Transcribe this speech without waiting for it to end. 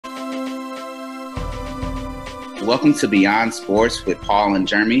Welcome to Beyond Sports with Paul and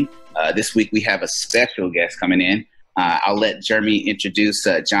Jeremy. This week we have a special guest coming in. I'll let Jeremy introduce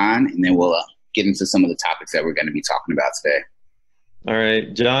John, and then we'll get into some of the topics that we're going to be talking about today. All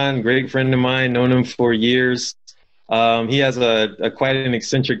right, John, great friend of mine, known him for years. He has a quite an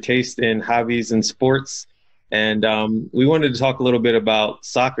eccentric taste in hobbies and sports, and we wanted to talk a little bit about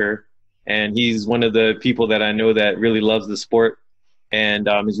soccer. And he's one of the people that I know that really loves the sport and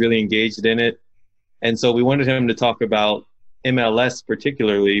is really engaged in it. And so we wanted him to talk about MLS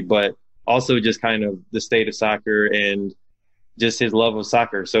particularly, but also just kind of the state of soccer and just his love of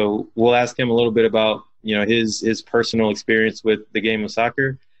soccer. So we'll ask him a little bit about, his personal experience with the game of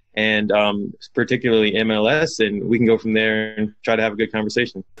soccer and particularly MLS, and we can go from there and try to have a good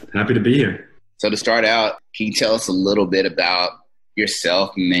conversation. Happy to be here. So to start out, can you tell us a little bit about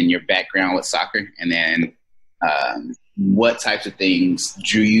yourself and then your background with soccer, and then what types of things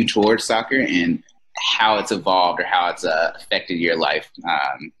drew you towards soccer and how it's evolved or how it's affected your life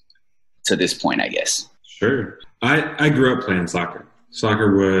to this point, I guess? Sure. I grew up playing soccer.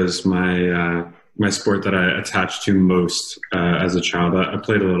 Soccer was my sport that I attached to most as a child. I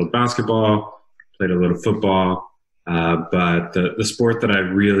played a little basketball, played a little football, but the sport that I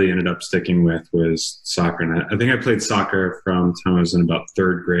really ended up sticking with was soccer. And I think I played soccer from the time I was in about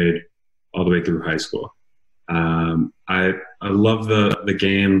third grade all the way through high school. I love the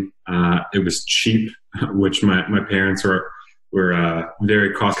game. It was cheap, which my parents were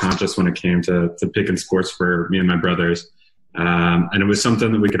very cost conscious when it came to picking sports for me and my brothers. And it was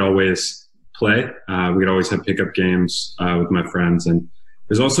something that we could always play. We could always have pickup games with my friends. And it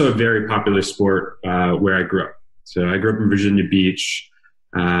was also a very popular sport where I grew up. So I grew up in Virginia Beach.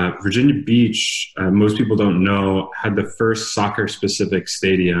 Virginia Beach, most people don't know, had the first soccer-specific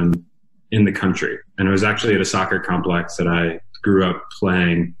stadium in the country. And it was actually at a soccer complex that I grew up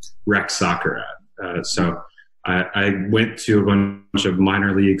playing rec soccer at. So I went to a bunch of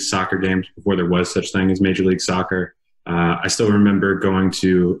minor league soccer games before there was such thing as Major League Soccer. I still remember going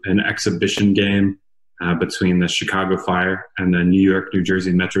to an exhibition game between the Chicago Fire and the New York, New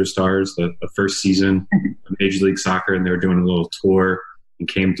Jersey Metro Stars, the first season of Major League Soccer, and they were doing a little tour and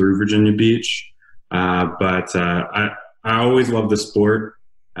came through Virginia Beach. But I always loved the sport.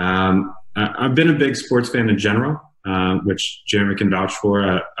 I've been a big sports fan in general, which Jeremy can vouch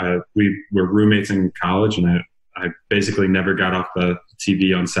for. We were roommates in college, and I basically never got off the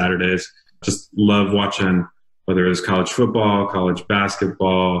TV on Saturdays. Just love watching, whether it was college football, college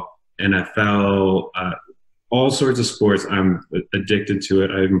basketball, NFL, all sorts of sports. I'm addicted to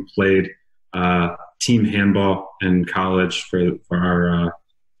it. I even played team handball in college for our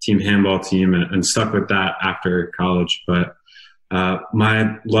team handball team and stuck with that after college. But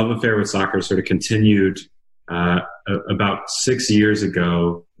my love affair with soccer sort of continued about 6 years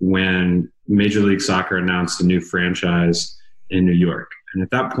ago when Major League Soccer announced a new franchise in New York. And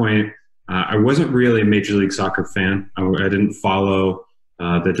at that point, I wasn't really a Major League Soccer fan. I didn't follow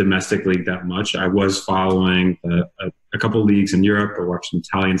the domestic league that much. I was following a couple leagues in Europe. I watched some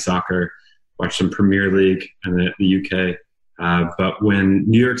Italian soccer, watched some Premier League in the UK. But when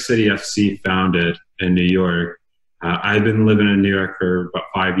New York City FC founded in New York, I'd been living in New York for about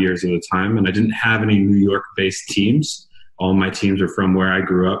 5 years at the time, and I didn't have any New York-based teams. All my teams are from where I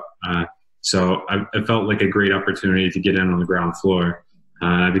grew up. So it felt like a great opportunity to get in on the ground floor.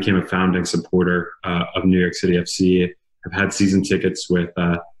 I became a founding supporter of New York City FC. I've had season tickets with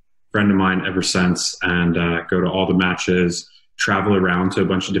a friend of mine ever since, and go to all the matches, travel around to a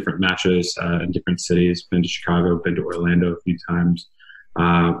bunch of different matches in different cities. Been to Chicago, been to Orlando a few times,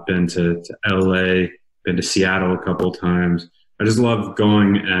 been to LA, been to Seattle a couple of times. I just love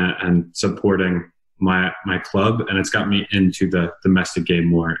going and supporting my club, and it's got me into the domestic game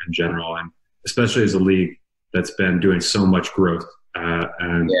more in general, and especially as a league that's been doing so much growth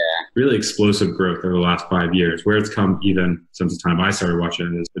and really explosive growth over the last 5 years. Where it's come even since the time I started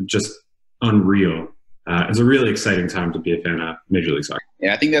watching it is just unreal. It's a really exciting time to be a fan of Major League Soccer.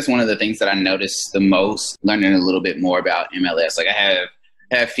 Yeah, I think that's one of the things that I noticed the most learning a little bit more about MLS. Like I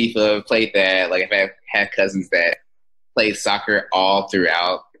have FIFA, played that. Like I've had cousins that played soccer all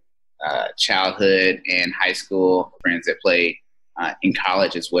throughout childhood and high school, friends that played in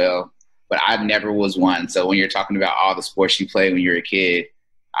college as well. But I never was one. So when you're talking about all the sports you played when you were a kid,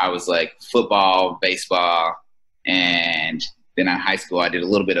 I was like football, baseball, and then in high school I did a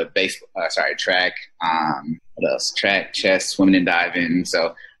little bit of track. What else? Track, chess, swimming, and diving.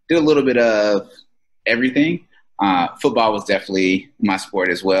 So did a little bit of everything. Football was definitely my sport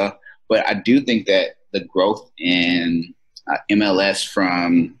as well. But I do think that the growth in MLS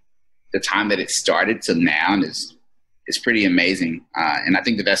from the time that it started to now is pretty amazing. And I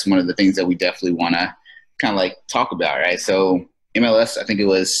think that that's one of the things that we definitely want to kind of like talk about, right? So MLS, I think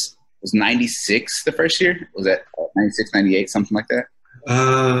was 96 the first year. Was that 96, 98, something like that?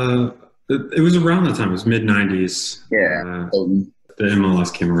 It was around that time. It was mid-90s. Yeah. The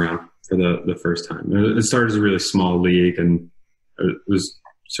MLS came around for the first time. It started as a really small league, and it was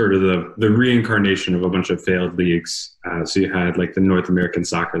sort of the reincarnation of a bunch of failed leagues. So you had like the North American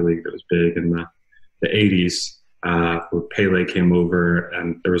Soccer League that was big in the 80s, where Pele came over,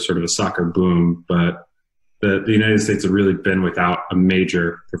 and there was sort of a soccer boom. But the United States had really been without a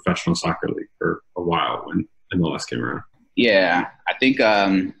major professional soccer league for a while when MLS came around. Yeah, I think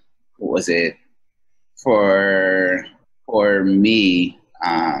what was it for me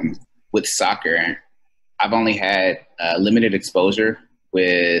with soccer? I've only had limited exposure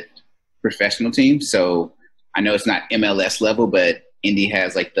with professional teams, so I know it's not MLS level, but Indy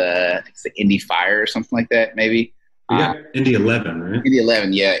has like the Indy Fire or something like that, maybe. Yeah, Indy 11, right? Indy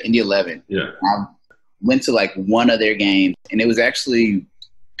 11, yeah, Indy 11. Yeah. I went to like one of their games, and it was actually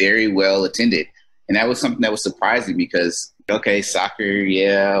very well attended. And that was something that was surprising because, okay, soccer,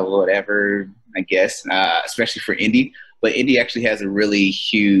 yeah, whatever, I guess, especially for Indy. But Indy actually has a really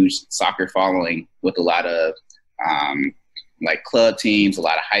huge soccer following with a lot of like club teams. A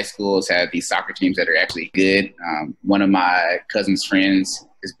lot of high schools have these soccer teams that are actually good. One of my cousin's friends,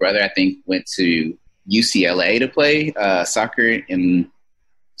 his brother, I think, went to UCLA to play soccer in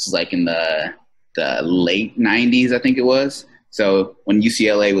the late 90s, I think it was. So when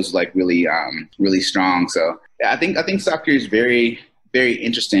UCLA was like really strong. So I think soccer is very, very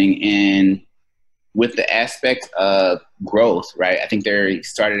interesting, and with the aspect of growth, right? I think they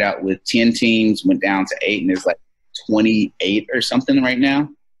started out with 10 teams, went down to 8, and there's like 28 or something right now.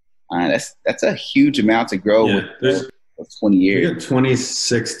 That's a huge amount to grow with 20 years. We got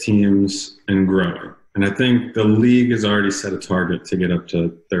 26 teams and growing. And I think the league has already set a target to get up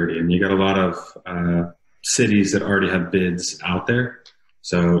to 30. And you got a lot of cities that already have bids out there.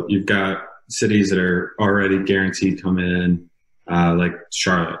 So you've got cities that are already guaranteed come in, like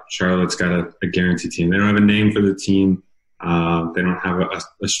Charlotte. Charlotte's got a guaranteed team. They don't have a name for the team. They don't have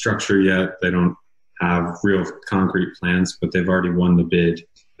a structure yet. They don't have real concrete plans, but they've already won the bid.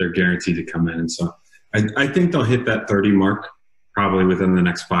 They're guaranteed to come in. So I think they'll hit that 30 mark probably within the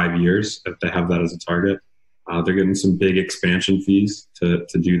next 5 years if they have that as a target. They're getting some big expansion fees to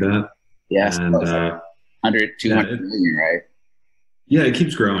do that. Yeah, and 100, 200 million, right? Yeah, it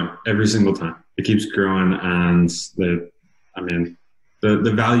keeps growing every single time. It keeps growing, and the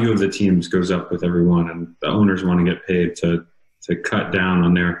value of the teams goes up with everyone, and the owners want to get paid to cut down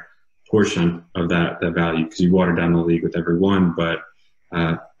on their portion of that value because you water down the league with everyone. But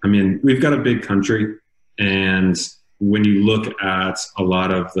we've got a big country, and when you look at a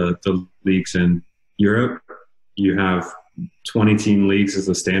lot of the leagues in Europe, you have 20-team leagues as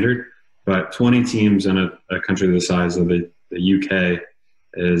the standard, but 20 teams in a country the size of the UK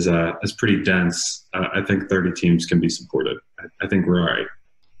is pretty dense. I think 30 teams can be supported. I think we're all right.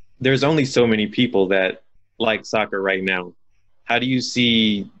 There's only so many people that like soccer right now. How do you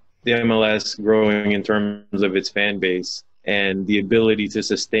see the MLS growing in terms of its fan base and the ability to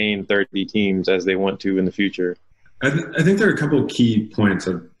sustain 30 teams as they want to in the future? I think there are a couple of key points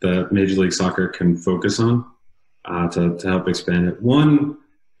that Major League Soccer can focus on to help expand it. One,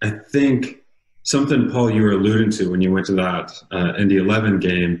 I think something, Paul, you were alluding to when you went to that Indy 11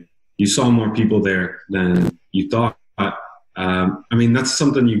 game, you saw more people there than you thought. That's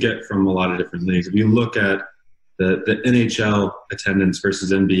something you get from a lot of different leagues. If you look at the NHL attendance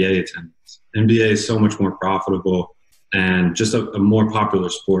versus NBA attendance, NBA is so much more profitable and just a more popular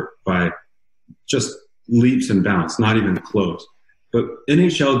sport by just leaps and bounds, not even close. But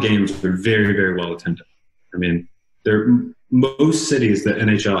NHL games are very, very well attended. Most cities that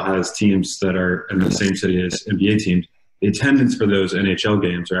NHL has teams that are in the same city as NBA teams, the attendance for those NHL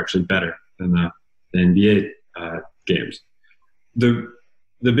games are actually better than the NBA games. The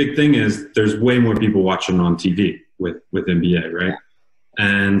big thing is there's way more people watching on TV with NBA, right?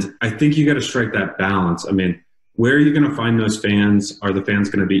 And I think you got to strike that balance. Where are you going to find those fans? Are the fans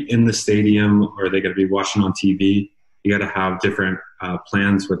going to be in the stadium, or are they going to be watching on TV? You got to have different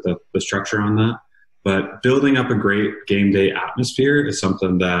plans with the structure on that. But building up a great game day atmosphere is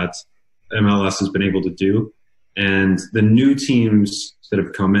something that MLS has been able to do. And the new teams that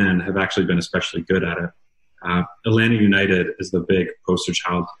have come in have actually been especially good at it. Atlanta United is the big poster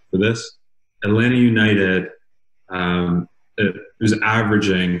child for this. Atlanta United is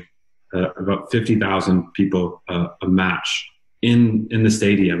averaging about 50,000 people a match in the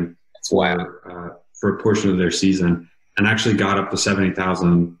stadium for a portion of their season, and actually got up to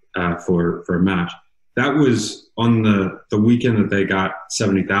 70,000 for a match. That was on the weekend that they got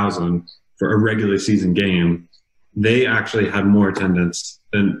 70,000 for a regular season game, they actually had more attendance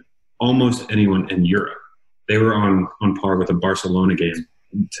than almost anyone in Europe. They were on par with a Barcelona game,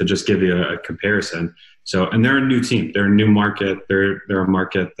 to just give you a comparison. So, and they're a new team. They're a new market. They're a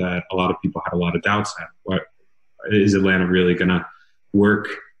market that a lot of people had a lot of doubts at. What is Atlanta really going to work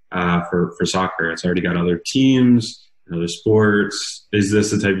for soccer? It's already got other teams, other sports. Is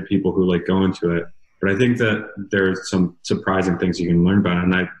this the type of people who like go into it? But I think that there's some surprising things you can learn about it.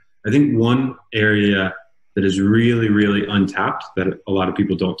 And I think one area that is really, really untapped that a lot of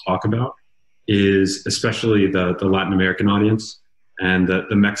people don't talk about is especially the Latin American audience and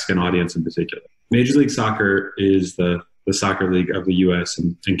the Mexican audience in particular. Major League Soccer is the soccer league of the U.S.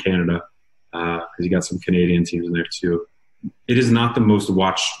 and Canada, because you got some Canadian teams in there too. It is not the most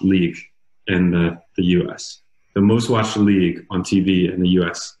watched league in the U.S. The most watched league on TV in the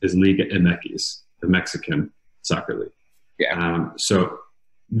U.S. is Liga MX, the Mexican soccer league. Yeah. So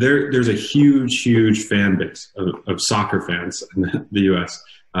there's a huge fan base of soccer fans in the U.S.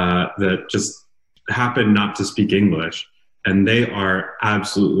 That just happen not to speak English, and they are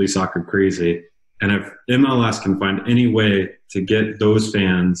absolutely soccer crazy. And if MLS can find any way to get those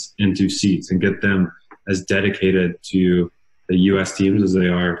fans into seats and get them as dedicated to the U.S. teams as they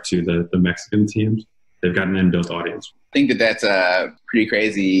are to the Mexican teams, they've got an inbuilt audience. I think that's pretty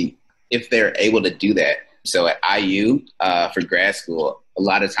crazy if they're able to do that. So at IU, for grad school, a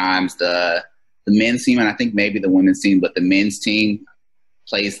lot of times the men's team, and I think maybe the women's team, but the men's team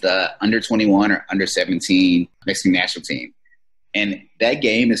plays the under 21 or under 17 Mexican national team. And that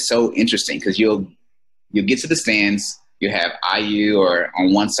game is so interesting because you'll get to the stands, you have IU, or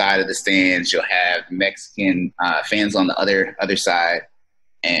on one side of the stands, you'll have Mexican fans on the other side.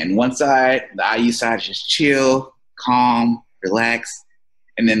 And one side, the IU side, is just chill, calm, relaxed.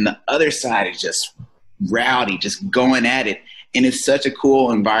 And then the other side is just rowdy, just going at it. And it's such a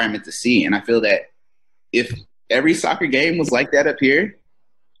cool environment to see. And I feel that if every soccer game was like that up here,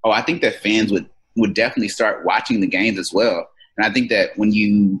 I think that fans would definitely start watching the games as well. And I think that when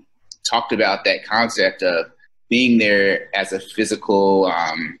you talked about that concept of being there as a physical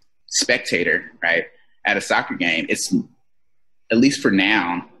spectator, right, at a soccer game, it's, at least for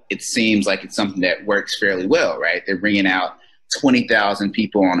now, it seems like it's something that works fairly well, right? They're bringing out 20,000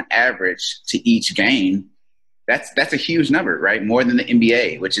 people on average to each game. That's a huge number, right? More than the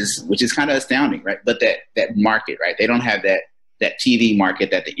NBA, which is kind of astounding, right? But that market, right? They don't have that TV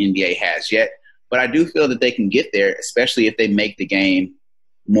market that the NBA has yet. But I do feel that they can get there, especially if they make the game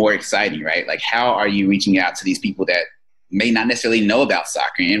more exciting, right? Like, how are you reaching out to these people that may not necessarily know about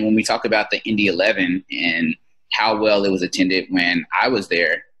soccer? And when we talk about the Indy 11 and how well it was attended when I was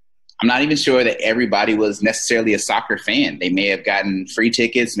there, I'm not even sure that everybody was necessarily a soccer fan. They may have gotten free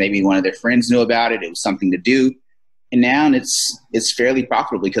tickets. Maybe one of their friends knew about it. It was something to do. And now it's fairly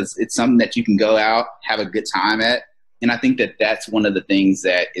profitable because it's something that you can go out, have a good time at. And I think that that's one of the things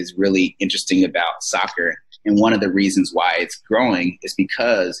that is really interesting about soccer. And one of the reasons why it's growing is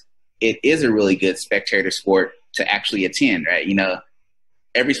because it is a really good spectator sport to actually attend, right? You know,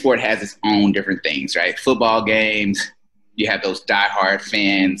 every sport has its own different things, right? Football games, you have those diehard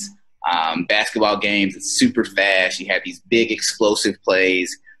fans. Basketball games, it's super fast. You have these big explosive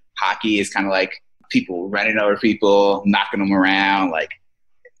plays. Hockey is kind of like people running over people, knocking them around. Like,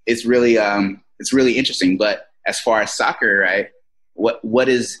 it's really interesting. But as far as soccer, right, what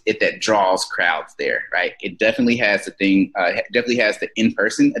is it that draws crowds there, right? It definitely has definitely has the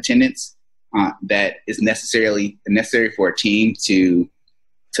in-person attendance that is necessary for a team to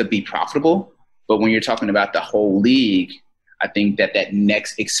be profitable. But when you're talking about the whole league, I think that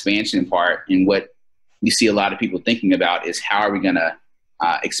next expansion part and what you see a lot of people thinking about is how are we going to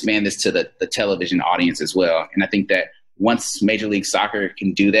expand this to the television audience as well. And I think that once Major League Soccer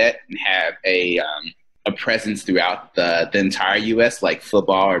can do that and have a presence throughout the entire U.S. like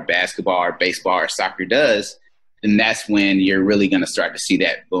football or basketball or baseball or soccer does, then that's when you're really going to start to see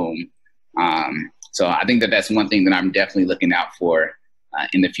that boom. So I think that that's one thing that I'm definitely looking out for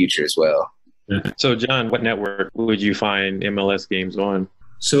in the future as well. So, John, what network would you find MLS games on?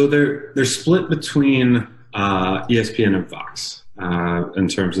 So they're split between ESPN and Fox in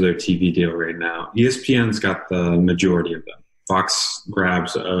terms of their TV deal right now. ESPN's got the majority of them. Fox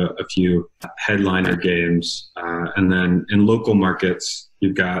grabs a few headliner games. And then in local markets,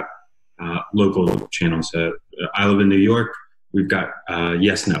 you've got local channels. I live in New York. We've got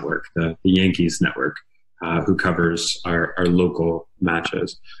Yes Network, the Yankees network, who covers our local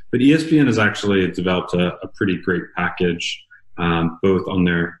matches. But ESPN has actually developed a pretty great package, both on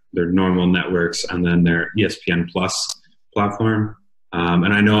their normal networks and then their ESPN Plus platform.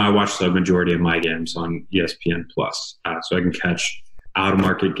 And I know I watch the majority of my games on ESPN Plus, so I can catch out of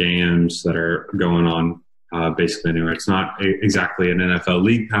market games that are going on basically anywhere. It's not exactly an NFL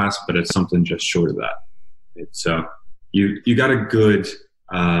League Pass, but it's something just short of that. It's you got a good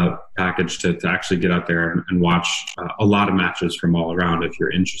package to actually get out there and watch a lot of matches from all around if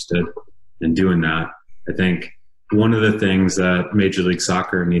you're interested in doing that. I think one of the things that Major League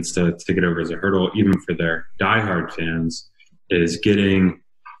Soccer needs to get over as a hurdle, even for their diehard fans, is getting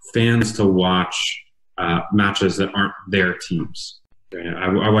fans to watch matches that aren't their teams.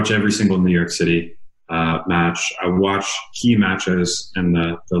 I watch every single New York City match. I watch key matches in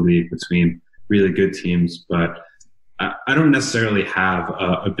the league between really good teams, but I don't necessarily have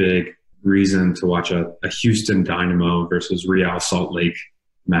a big reason to watch a Houston Dynamo versus Real Salt Lake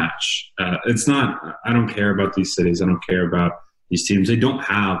match. It's not, I don't care about these cities. I don't care about these teams. They don't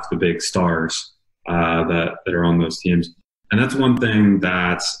have the big stars that are on those teams. And that's one thing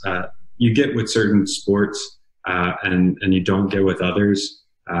that you get with certain sports and you don't get with others.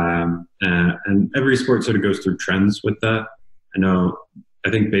 And every sport sort of goes through trends with that. I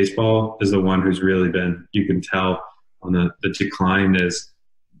think baseball is the one who's really been, you can tell on the decline is,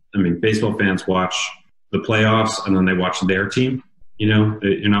 baseball fans watch the playoffs and then they watch their team.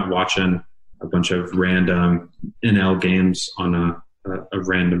 You're not watching a bunch of random NL games on a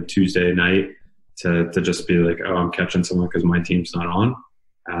random Tuesday night to just be like, oh, I'm catching someone because my team's not on.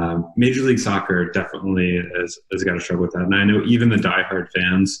 Major League Soccer definitely has got to struggle with that. And I know even the diehard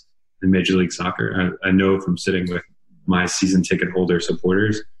fans in Major League Soccer, I know from sitting with my season ticket holder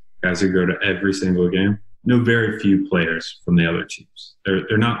supporters, guys who go to every single game, know very few players from the other teams.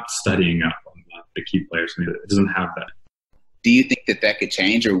 They're not studying up on the key players. It doesn't have that. Do you think that could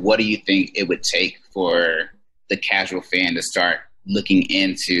change, or what do you think it would take for the casual fan to start looking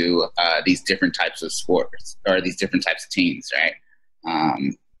into these different types of sports or these different types of teams,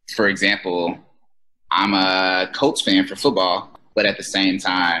 right? For example, I'm a Colts fan for football, but at the same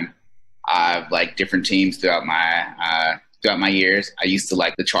time, I've liked different teams throughout my years. I used to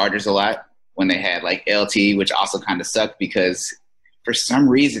like the Chargers a lot when they had like LT, which also kind of sucked because for some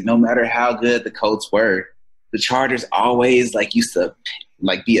reason, no matter how good the Colts were, the Chargers always used to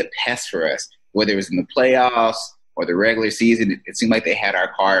be a pest for us, whether it was in the playoffs or the regular season. It seemed like they had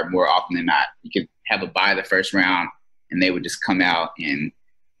our card more often than not. You could have a bye the first round and they would just come out and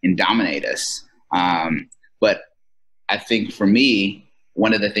dominate us. But I think for me,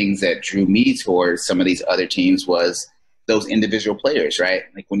 one of the things that drew me towards some of these other teams was those individual players, right?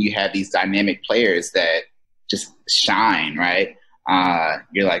 Like when you have these dynamic players that just shine, right?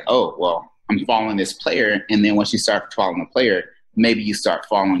 You're like, oh, well, I'm following this player. And then once you start following the player, maybe you start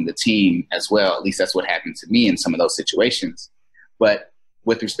following the team as well. At least that's what happened to me in some of those situations. But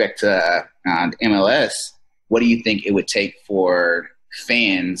with respect to MLS, what do you think it would take for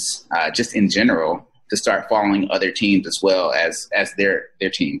fans, just in general, to start following other teams as well as their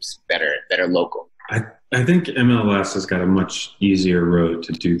teams that are local? I think MLS has got a much easier road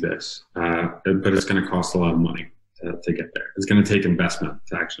to do this, but it's going to cost a lot of money to get there. It's going to take investment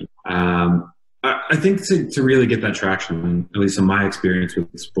to actually. I think to really get that traction, at least in my experience with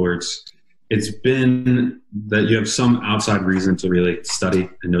sports, it's been that you have some outside reason to really study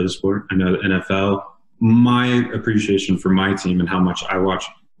and know the sport. I know the NFL, my appreciation for my team and how much I watch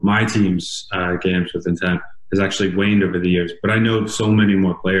my team's games with intent has actually waned over the years. But I know so many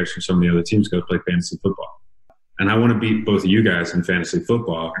more players from some of the other teams go play fantasy football. And I want to beat both of you guys in fantasy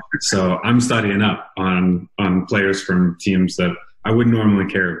football. So I'm studying up on players from teams that I wouldn't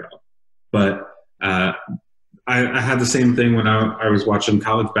normally care about. But I had the same thing when I was watching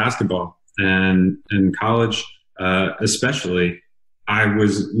college basketball. And in college, especially, I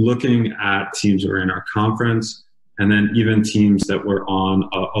was looking at teams that were in our conference and then even teams that were on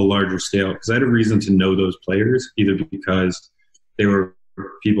a larger scale. Because I had a reason to know those players, either because they were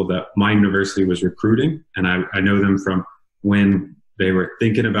people that my university was recruiting, and I know them from when they were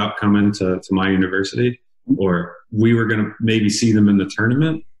thinking about coming to my university, or we were going to maybe see them in the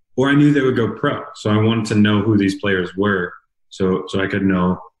tournament, or I knew they would go pro. So I wanted to know who these players were so I could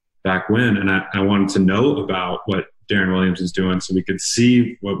know back when. And I wanted to know about what Darren Williams is doing so we could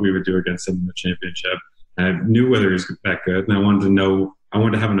see what we would do against him in the championship. And I knew whether he was that good, and I wanted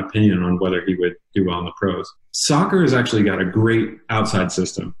to have an opinion on whether he would do well in the pros. Soccer has actually got a great outside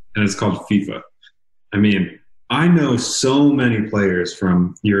system, and it's called FIFA. I know so many players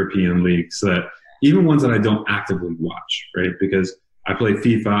from European leagues that even ones that I don't actively watch, right? Because I play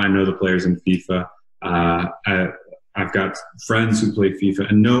FIFA, I know the players in FIFA. I've got friends who play FIFA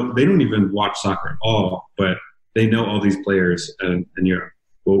and they don't even watch soccer at all, but they know all these players in Europe.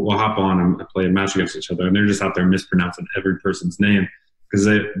 We'll hop on and play a match against each other, and they're just out there mispronouncing every person's name because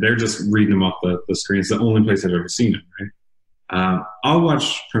they're just reading them off the screen. It's the only place I've ever seen it, I'll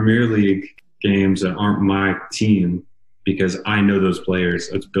watch Premier League games that aren't my team because I know those players.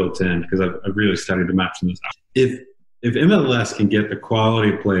 It's built in because I've really studied the match in this. If MLS can get the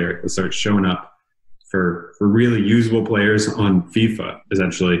quality player to start showing up for really usable players on FIFA,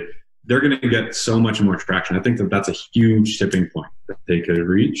 essentially, they're going to get so much more traction. I think that's a huge tipping point that they could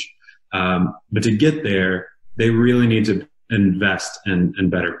reach. But to get there, they really need to invest in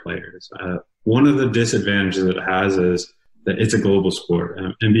better players. One of the disadvantages it has is that it's a global sport.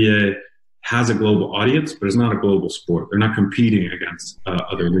 NBA has a global audience, but it's not a global sport. They're not competing against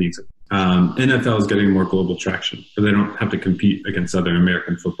other leagues. NFL is getting more global traction, but they don't have to compete against other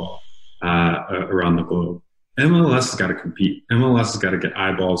American football around the globe. MLS has got to compete. MLS has got to get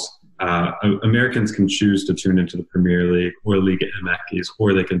eyeballs. Americans can choose to tune into the Premier League or Liga MX,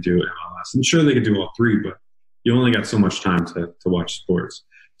 or they can do MLS. And sure, they can do all three, but you only got so much time to watch sports.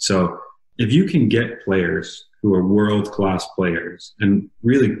 So if you can get players who are world-class players, and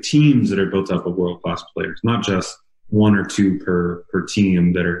really teams that are built up of world-class players, not just one or two per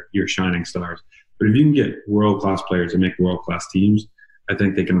team that are your shining stars, but if you can get world-class players and make world-class teams, I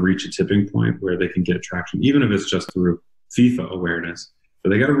think they can reach a tipping point where they can get traction, even if it's just through FIFA awareness. But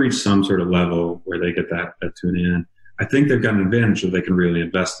they got to reach some sort of level where they get that tune in. I think they've got an advantage that they can really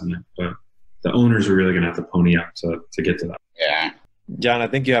invest in it, but the owners are really going to have to pony up to get to that. Yeah. John, I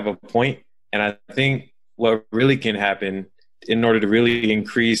think you have a point, and I think what really can happen in order to really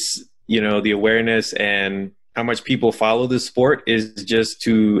increase, the awareness and how much people follow the sport is just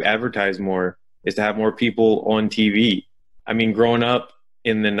to advertise more, is to have more people on TV. I mean, growing up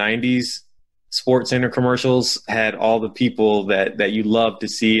in the 90s, Sports Center commercials had all the people that you love to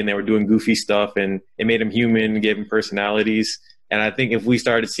see, and they were doing goofy stuff, and it made them human, gave them personalities. And I think if we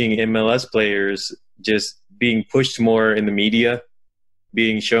started seeing MLS players just being pushed more in the media,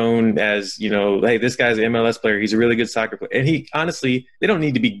 being shown as, hey, this guy's an MLS player, he's a really good soccer player. And honestly, they don't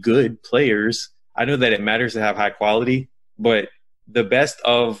need to be good players. I know that it matters to have high quality, but the best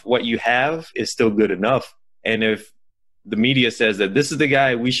of what you have is still good enough. And if the media says that this is the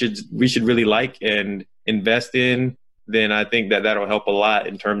guy we should really like and invest in, then I think that'll help a lot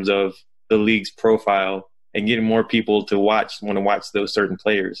in terms of the league's profile and getting more people to want to watch those certain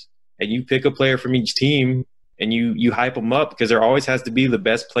players. And you pick a player from each team and you hype them up, because there always has to be the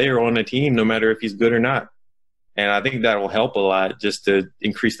best player on a team, no matter if he's good or not. And I think that will help a lot just to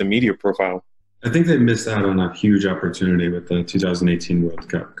increase the media profile. I think they missed out on a huge opportunity with the 2018 World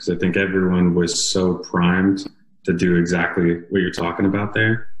Cup, because I think everyone was so primed to do exactly what you're talking about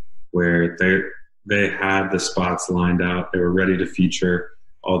there, where they had the spots lined out. They were ready to feature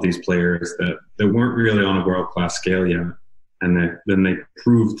all these players that weren't really on a world-class scale yet. And then they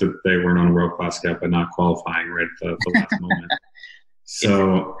proved that they weren't on a world-class scale by not qualifying right at the last moment.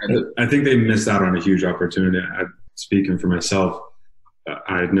 So I think they missed out on a huge opportunity. Speaking for myself,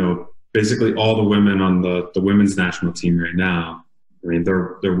 I know basically all the women on the women's national team right now. I mean,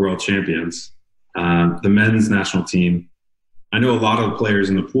 they're world champions. The men's national team, I know a lot of the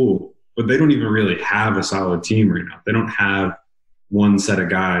players in the pool, but they don't even really have a solid team right now. They don't have one set of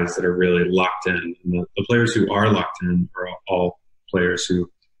guys that are really locked in. And the players who are locked in are all players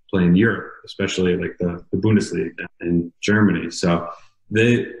who play in Europe, especially like the Bundesliga in Germany. So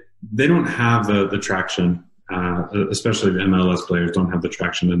they don't have the traction, especially the MLS players don't have the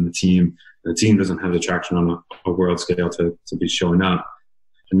traction in the team. The team doesn't have the traction on a world scale to be showing up.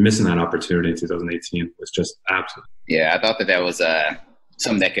 And missing that opportunity in 2018 was just absolute. Yeah, I thought that was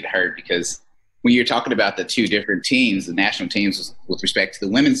something that could hurt, because when you're talking about the two different teams, the national teams with respect to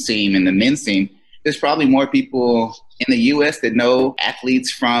the women's team and the men's team, there's probably more people in the U.S. that know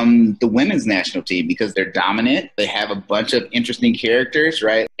athletes from the women's national team because they're dominant. They have a bunch of interesting characters,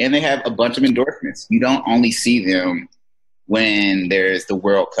 right? And they have a bunch of endorsements. You don't only see them when there's the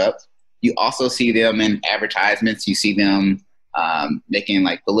World Cup. You also see them in advertisements. You see them making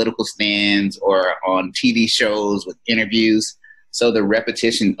like political stands or on TV shows with interviews. So the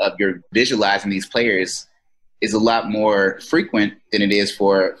repetition of your visualizing these players is a lot more frequent than it is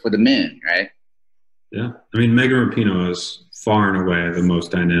for the men, right? Yeah. I mean, Megan Rapinoe is far and away the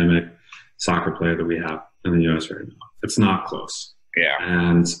most dynamic soccer player that we have in the U.S. right now. It's not close. Yeah.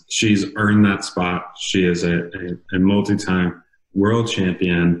 And she's earned that spot. She is a multi-time world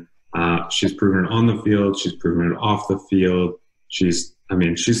champion. She's proven it on the field. She's proven it off the field. She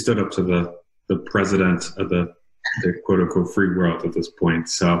stood up to the president of the quote-unquote free world at this point.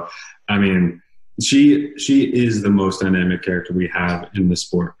 So, I mean, she is the most dynamic character we have in the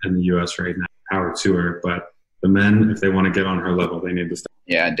sport in the U.S. right now. Power to her. But the men, if they want to get on her level, they need to stop.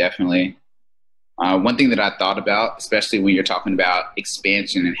 Yeah, definitely. One thing that I thought about, especially when you're talking about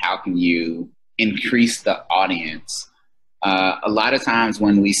expansion and how can you increase the audience, a lot of times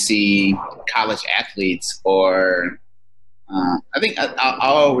when we see college athletes or I think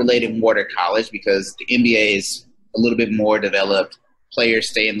I'll relate it more to college because the NBA is a little bit more developed. Players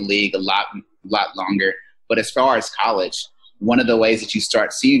stay in the league a lot longer. But as far as college, one of the ways that you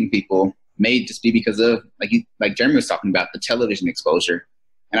start seeing people may just be because of, like Jeremy was talking about, the television exposure.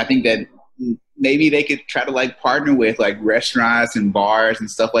 And I think that maybe they could try to like partner with like restaurants and bars and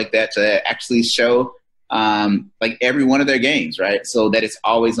stuff like that to actually show like every one of their games, right? So that it's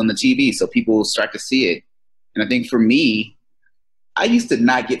always on the TV so people will start to see it. And I think for me, I used to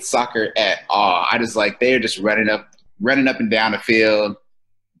not get soccer at all. I just like, they're just running up and down the field,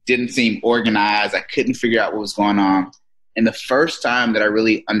 didn't seem organized. I couldn't figure out what was going on. And the first time that I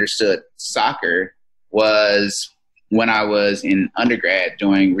really understood soccer was when I was in undergrad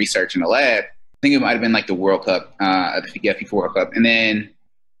doing research in the lab. I think it might have been like the World Cup, the FIFA World Cup. And then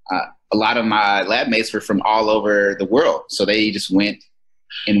a lot of my lab mates were from all over the world. So they just went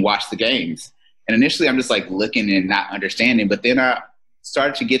and watched the games. And initially I'm just like looking and not understanding, but then I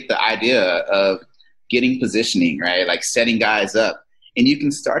started to get the idea of getting positioning, right? Like setting guys up. And you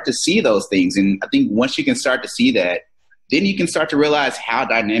can start to see those things. And I think once you can start to see that, then you can start to realize how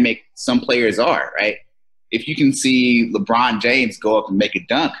dynamic some players are, right? If you can see LeBron James go up and make a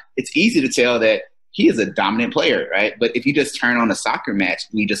dunk, it's easy to tell that he is a dominant player, right? But if you just turn on a soccer match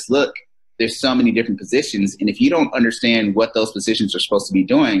and you just look, there's so many different positions. And if you don't understand what those positions are supposed to be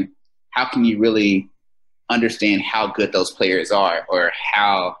doing, how can you really understand how good those players are or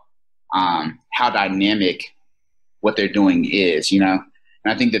how dynamic what they're doing is, you know?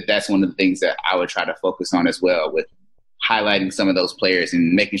 And I think that that's one of the things that I would try to focus on as well, with highlighting some of those players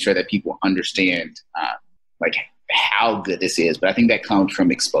and making sure that people understand like how good this is. But I think that comes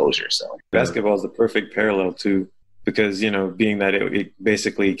from exposure. So basketball is the perfect parallel too, because, you know, being that it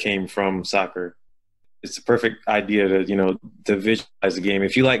basically came from soccer, it's a perfect idea to, you know, to visualize the game.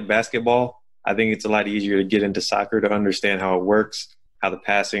 If you like basketball, I think it's a lot easier to get into soccer to understand how it works, how the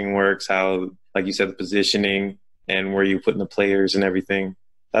passing works, how, like you said, the positioning and where you put in the players and everything.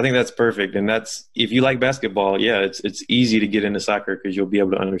 I think that's perfect. And that's, if you like basketball, yeah, it's easy to get into soccer because you'll be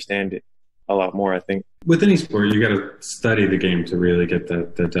able to understand it a lot more, I think. With any sport, you got to study the game to really get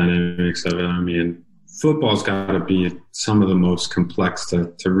the dynamics of it. I mean, football's got to be some of the most complex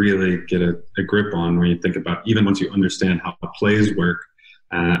to really get a grip on when you think about, even once you understand how the plays work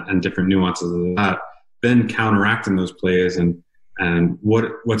and different nuances of that, then counteracting those plays and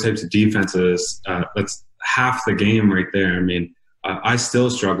what types of defenses, that's half the game right there. I mean, I still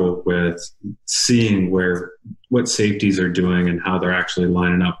struggle with seeing what safeties are doing and how they're actually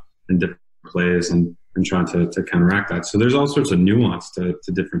lining up in different plays and trying to counteract that. So there's all sorts of nuance to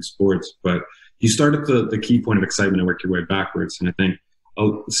different sports, but you start at the key point of excitement and work your way backwards. And I think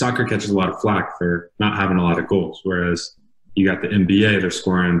soccer catches a lot of flack for not having a lot of goals, whereas you got the NBA, they're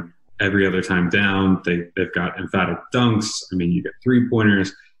scoring every other time down. They've got emphatic dunks. I mean, you get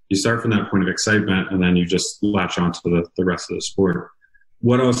 3-pointers. You start from that point of excitement, and then you just latch on to the rest of the sport.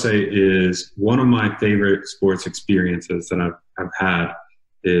 What I'll say is one of my favorite sports experiences that I've had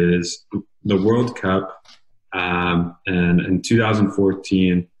is the World Cup, and in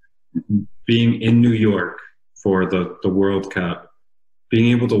 2014, being in New York for the World Cup,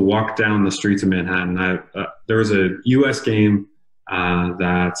 being able to walk down the streets of Manhattan. There was a U.S. game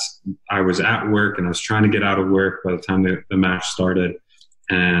that I was at work, and I was trying to get out of work by the time the match started.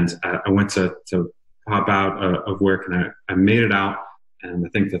 And I went to pop out of work, and I made it out, and I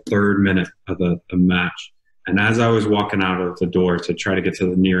think the 3rd minute of the match. And as I was walking out of the door to try to get to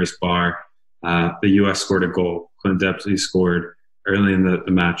the nearest bar, the U.S. scored a goal. Clint Dempsey scored early in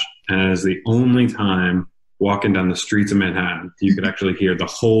the match. And it was the only time walking down the streets of Manhattan you could actually hear the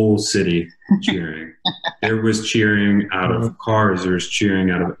whole city cheering. There was cheering out of cars. There was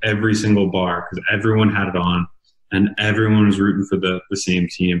cheering out of every single bar because everyone had it on. And everyone was rooting for the same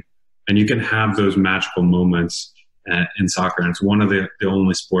team. And you can have those magical moments in soccer. And it's one of the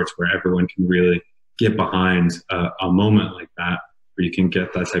only sports where everyone can really get behind a moment like that, where you can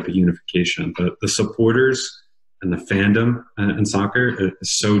get that type of unification. The supporters and the fandom in soccer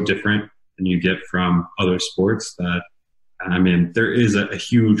is so different than you get from other sports that, I mean, there is a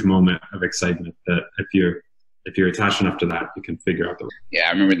huge moment of excitement that if you're attached enough to that, you can figure out the way. Yeah,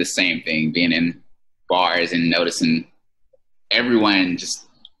 I remember the same thing, being in bars and noticing everyone just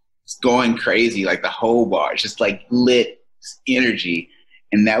going crazy, like the whole bar, just like lit energy.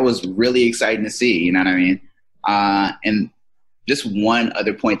 And that was really exciting to see, you know what I mean? And just one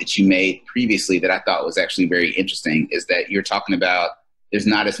other point that you made previously that I thought was actually very interesting is that you're talking about there's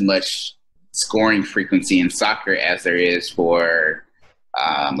not as much scoring frequency in soccer as there is for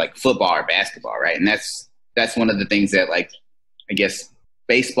like football or basketball, right? And that's that's one of the things that, like, I guess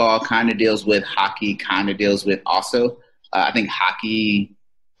baseball kind of deals with, hockey kind of deals with also. I think hockey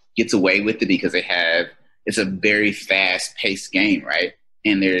gets away with it because it's a very fast paced game, right?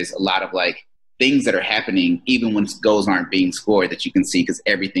 And there's a lot of like things that are happening even when goals aren't being scored that you can see because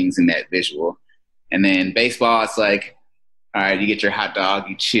everything's in that visual. And then baseball, it's like, all right, you get your hot dog,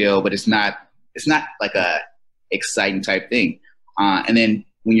 you chill, but it's not like a exciting type thing. And then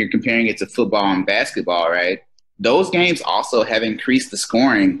when you're comparing it to football and basketball, right, those games also have increased the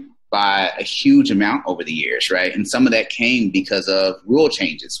scoring by a huge amount over the years, right? And some of that came because of rule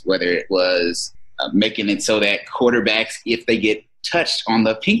changes, whether it was making it so that quarterbacks, if they get touched on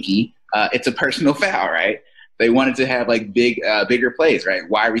the pinky, it's a personal foul, right? They wanted to have like bigger plays, right?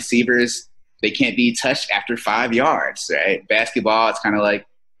 Wide receivers, they can't be touched after 5 yards, right? Basketball, it's kind of like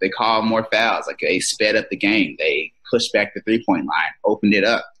they call more fouls, like they sped up the game. They pushed back the 3-point line, opened it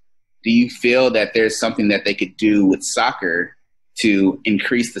up. Do you feel that there's something that they could do with soccer to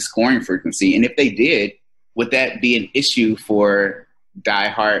increase the scoring frequency? And if they did, would that be an issue for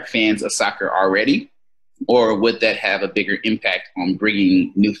diehard fans of soccer already? Or would that have a bigger impact on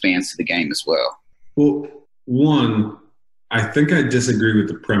bringing new fans to the game as well? Well, one, I think I disagree with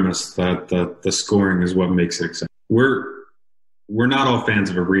the premise that the scoring is what makes it exciting. We're not all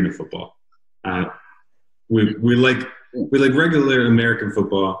fans of arena football. We like regular American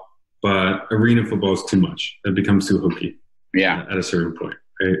football, but arena football is too much. It becomes too hokey. Yeah. At a certain point,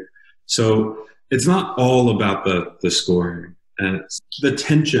 right? So it's not all about the scoring. And the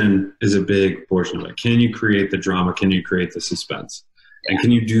tension is a big portion of it. Can you create the drama? Can you create the suspense? Yeah. And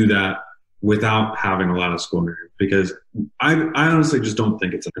can you do that without having a lot of scoring? Because I honestly just don't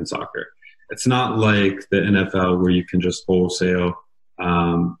think it's in soccer. It's not like the NFL where you can just wholesale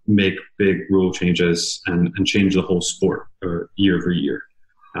make big rule changes and change the whole sport year over year.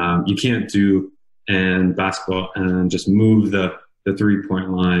 You can't do in basketball and just move the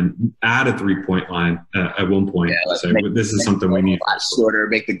 3-point line, add a 3-point line at one point. Yeah, say, this is something we need. A lot shorter,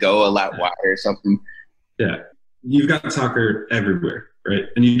 make the goal a lot wider or something. Yeah. You've got soccer everywhere, right?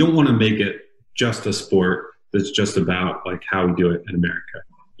 And you don't want to make it just a sport that's just about like how we do it in America.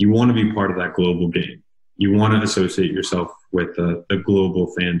 You want to be part of that global game. You want to associate yourself with the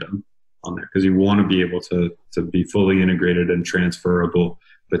global fandom on there because you want to be able to be fully integrated and transferable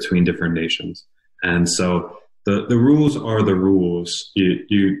between different nations. And so the rules are the rules.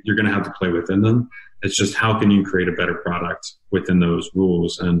 You're going to have to play within them. It's just how can you create a better product within those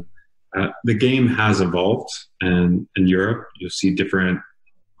rules? And the game has evolved. And in Europe, you'll see different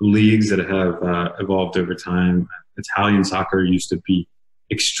leagues that have evolved over time. Italian soccer used to be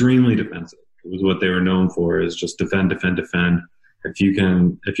extremely defensive. It was what they were known for, is just defend, defend, defend.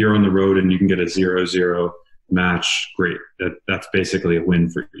 If you're on the road and you can get a 0-0 match, great. That's basically a win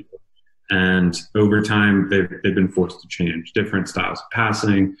for you. And over time, they've been forced to change different styles of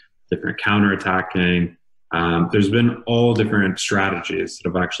passing, different counterattacking. There's been all different strategies that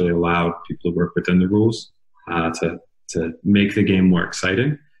have actually allowed people to work within the rules to make the game more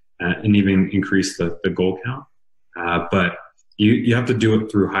exciting and even increase the goal count. But you have to do it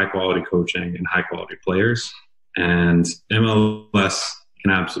through high quality coaching and high quality players. And MLS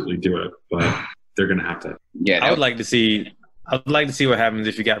can absolutely do it, but they're going to have to. Yeah, I would like to see what happens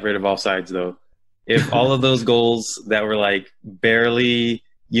if you got rid of offsides, though. If all of those goals that were like barely,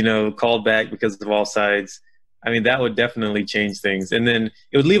 called back because of offsides, I mean, that would definitely change things. And then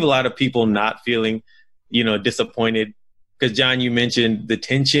it would leave a lot of people not feeling, disappointed. Because, John, you mentioned the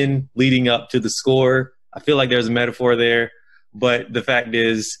tension leading up to the score. I feel like there's a metaphor there. But the fact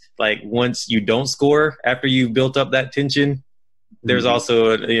is, like, once you don't score after you've built up that tension, there's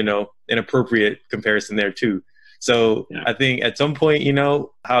also, an appropriate comparison there, too. So yeah. I think at some point,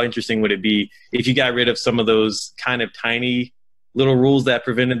 how interesting would it be if you got rid of some of those kind of tiny little rules that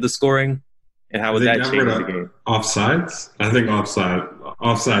prevented the scoring? And how would that change the game? Offsides? I think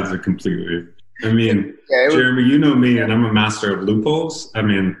offsides are completely. I mean, Jeremy, you know me, and I'm a master of loopholes. I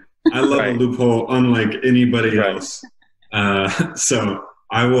mean, I love a loophole unlike anybody else. So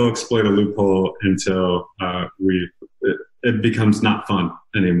I will exploit a loophole until it becomes not fun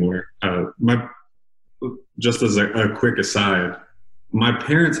anymore. Just as a quick aside, my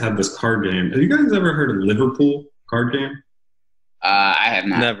parents had this card game. Have you guys ever heard of Liverpool card game? I have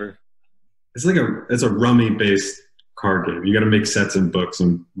not. Never. It's a rummy based card game. You got to make sets and books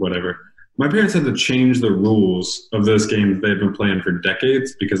and whatever. My parents had to change the rules of those games they've been playing for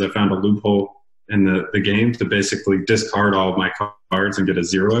decades because I found a loophole in the game to basically discard all of my cards and get a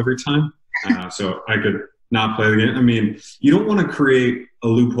 0 every time. So I could not play the game. I mean, you don't want to create a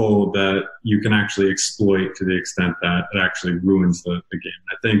loophole that you can actually exploit to the extent that it actually ruins the game.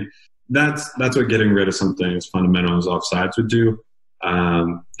 I think that's what getting rid of something as fundamental as offsides would do.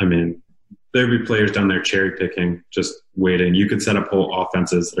 I mean, there'd be players down there cherry picking, just waiting. You could set up whole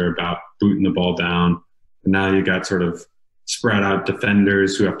offenses that are about booting the ball down. And now you got sort of spread out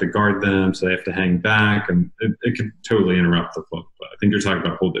defenders who have to guard them, so they have to hang back, and it could totally interrupt the flow. But I think you're talking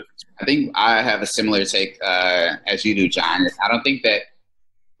about a whole different. I think I have a similar take as you do, John. I don't think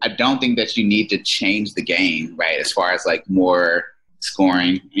that you need to change the game, right, as far as like more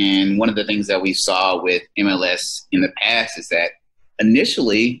scoring. And one of the things that we saw with MLS in the past is that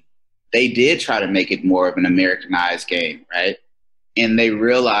initially they did try to make it more of an Americanized game, right? And they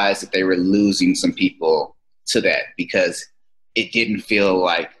realized that they were losing some people to that because it didn't feel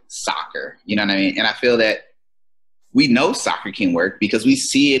like soccer. You know what I mean? And I feel that we know soccer can work because we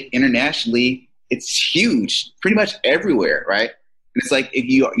see it internationally. It's huge, pretty much everywhere, right? And it's like if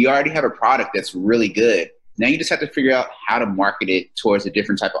you already have a product that's really good, now you just have to figure out how to market it towards a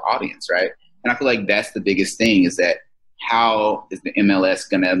different type of audience, right? And I feel like that's the biggest thing is that how is the MLS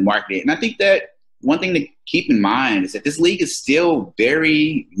going to market it? And I think that one thing to keep in mind is that this league is still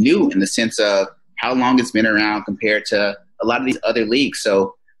very new in the sense of how long it's been around compared to a lot of these other leagues.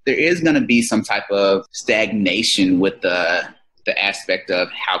 So there is going to be some type of stagnation with the aspect of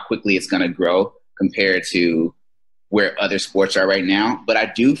how quickly it's going to grow compared to where other sports are right now. But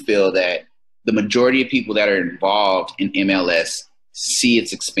I do feel that the majority of people that are involved in MLS see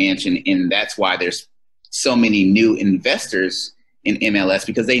its expansion, and that's why there's so many new investors in MLS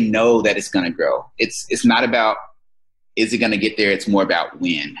because they know that it's going to grow. It's not about is it going to get there? It's more about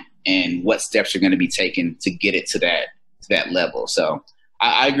when and what steps are going to be taken to get it to that level. So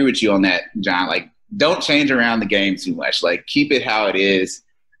I agree with you on that, John. Like, don't change around the game too much. Like, keep it how it is,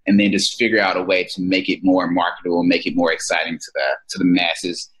 and then just figure out a way to make it more marketable, make it more exciting to the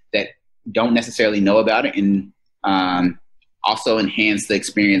masses that don't necessarily know about it, and also enhance the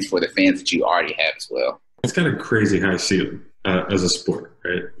experience for the fans that you already have as well. It's got a crazy high ceiling as a sport,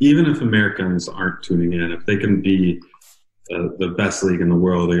 right? Even if Americans aren't tuning in, if they can be the best league in the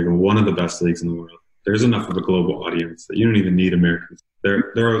world, or even one of the best leagues in the world, there's enough of a global audience that you don't even need Americans.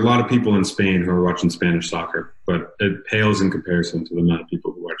 There are a lot of people in Spain who are watching Spanish soccer, but it pales in comparison to the amount of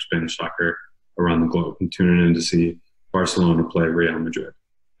people who watch Spanish soccer around the globe and tuning in to see Barcelona play Real Madrid.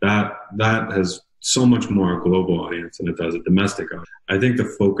 That has so much more a global audience than it does a domestic audience. I think the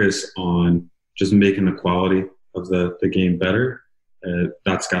focus on just making the quality of the game better,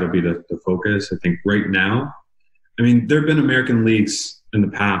 that's got to be the focus. I think right now, I mean, there have been American leagues in the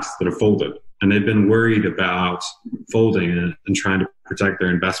past that have folded, and they've been worried about folding and trying to protect their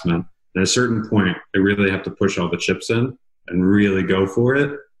investment. And at a certain point, they really have to push all the chips in and really go for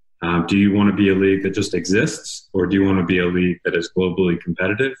it. Do you want to be a league that just exists, or do you want to be a league that is globally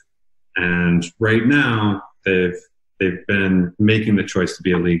competitive? And right now, they've been making the choice to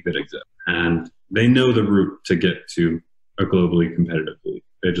be a league that exists. And they know the route to get to a globally competitive league.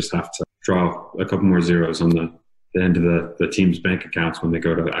 They just have to draw a couple more zeros on the end of the team's bank accounts when they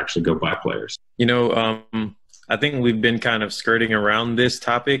go to actually go buy players. You know, I think we've been kind of skirting around this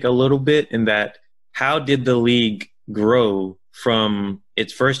topic a little bit in that how did the league grow from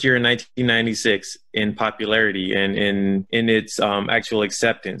its first year in 1996 in popularity and in its actual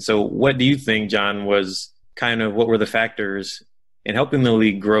acceptance? So what do you think, John, was kind of what were the factors in helping the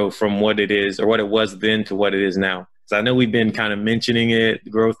league grow from what it is or what it was then to what it is now? So I know we've been kind of mentioning it,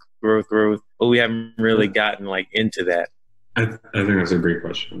 growth, but we haven't really gotten like into that. I think that's a great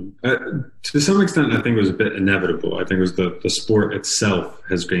question. To some extent, I think it was a bit inevitable. I think it was the sport itself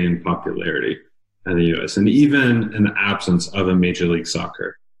has gained popularity in the U.S. And even in the absence of a Major League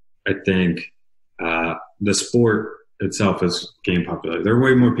Soccer, I think the sport itself has gained popularity. There are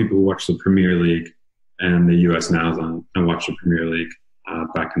way more people who watch the Premier League and the U.S. now than watch the Premier League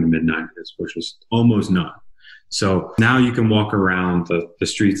back in the mid-90s, which was almost none. So now you can walk around the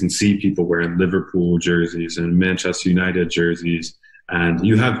streets and see people wearing Liverpool jerseys and Manchester United jerseys, and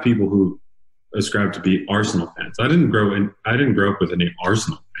you have people who ascribe to be Arsenal fans. I didn't grow up with any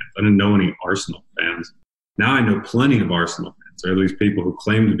Arsenal fans. I didn't know any Arsenal fans. Now I know plenty of Arsenal fans, or at least people who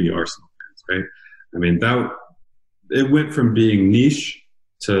claim to be Arsenal fans, right? I mean, it went from being niche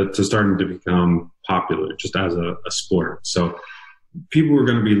to starting to become popular just as a sport. So people were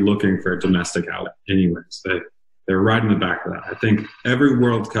going to be looking for a domestic outlet anyways. They're riding the back of that. I think every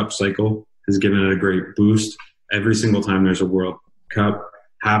World Cup cycle has given it a great boost. Every single time there's a World Cup,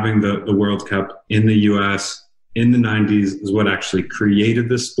 having the World Cup in the U.S. in the 90s is what actually created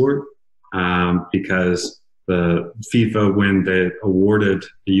this sport, because the FIFA, when they awarded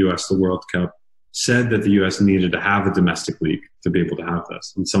the U.S. the World Cup, said that the U.S. needed to have a domestic league to be able to have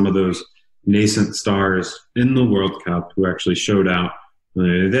this. And some of those nascent stars in the World Cup who actually showed out when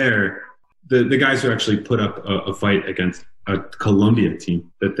they were there, the guys who actually put up a fight against a Colombian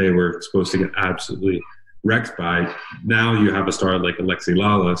team that they were supposed to get absolutely wrecked by. Now you have a star like Alexi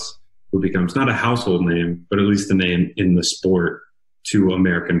Lalas, who becomes not a household name, but at least a name in the sport to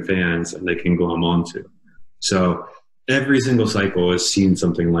American fans, and they can glom onto. So every single cycle has seen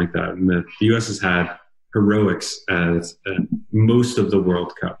something like that. And the U.S. has had heroics as most of the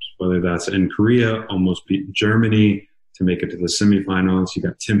World Cups, whether that's in Korea, almost beating Germany to make it to the semifinals. You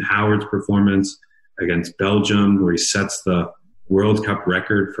got Tim Howard's performance against Belgium, where he sets the World Cup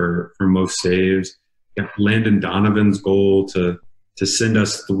record for most saves. You got Landon Donovan's goal to send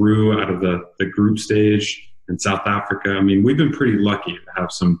us through out of the group stage in South Africa. I mean, we've been pretty lucky to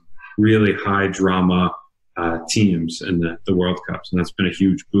have some really high drama teams in the World Cups, and that's been a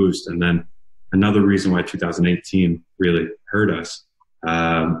huge boost. And then another reason why 2018 really hurt us.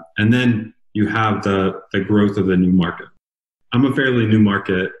 And then you have the growth of the new market. I'm a fairly new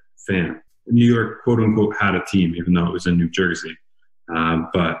market fan. New York, quote unquote, had a team, even though it was in New Jersey.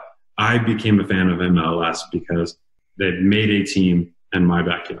 But I became a fan of MLS because they made a team in my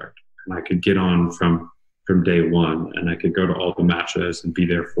backyard, and I could get on from day one, and I could go to all the matches and be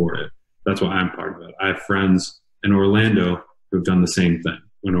there for it. That's why I'm part of it. I have friends in Orlando who've done the same thing.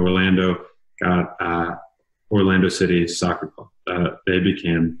 When Orlando got Orlando City Soccer Club, they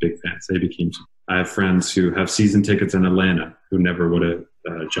became big fans. I have friends who have season tickets in Atlanta who never would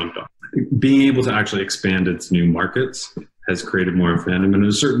have jumped on. Being able to actually expand its new markets has created more fandom, and at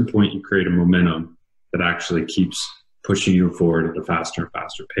a certain point you create a momentum that actually keeps pushing you forward at a faster and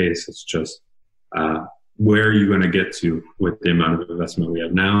faster pace. It's just where are you going to get to with the amount of investment we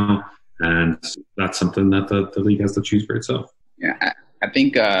have now? And that's something that the league has to choose for itself. Yeah, I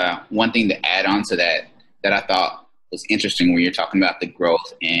think one thing to add on to that I thought was interesting when you're talking about the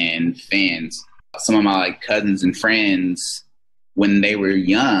growth in fans. Some of my cousins and friends, when they were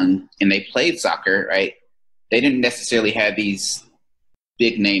young and they played soccer, right, they didn't necessarily have these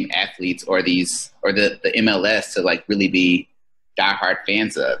big name athletes or the MLS to really be diehard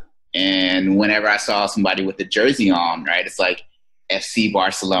fans of. And whenever I saw somebody with the jersey on, right, it's like FC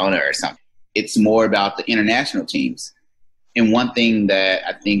Barcelona or something. It's more about the international teams. And one thing that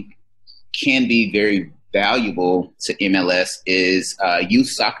I think can be very valuable to MLS is youth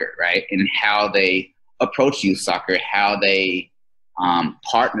soccer, right? And how they approach youth soccer, how they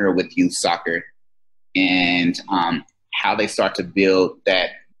partner with youth soccer, and how they start to build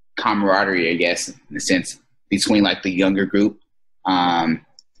that camaraderie, I guess, in a sense, between the younger group and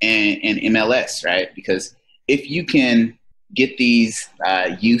MLS, right? Because if you can get these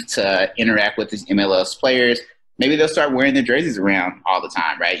youth to interact with these MLS players, maybe they'll start wearing their jerseys around all the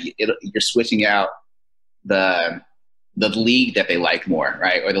time, right? You're switching out the league that they like more,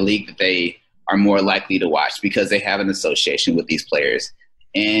 right? Or the league that they are more likely to watch because they have an association with these players.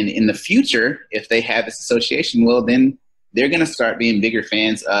 And in the future, if they have this association, well, then they're going to start being bigger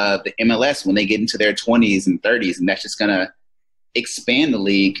fans of the MLS when they get into their 20s and 30s. And that's just going to expand the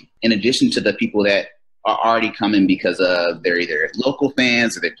league in addition to the people that are already coming because of they're either local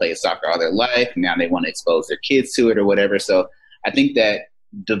fans or they play soccer all their life, and now they want to expose their kids to it or whatever. So I think that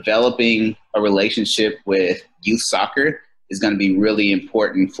developing a relationship with youth soccer is going to be really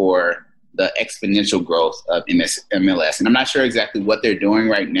important for the exponential growth of MLS. And I'm not sure exactly what they're doing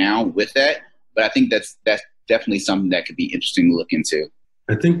right now with that, but I think that's definitely something that could be interesting to look into.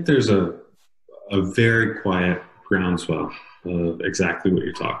 I think there's a very quiet groundswell of exactly what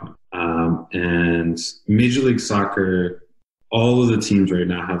you're talking about. And Major League Soccer, all of the teams right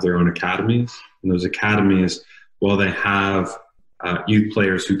now have their own academies. And those academies, while they have youth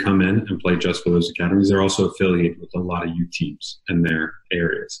players who come in and play just for those academies, they're also affiliated with a lot of youth teams in their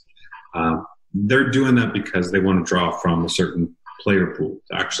areas. They're doing that because they want to draw from a certain player pool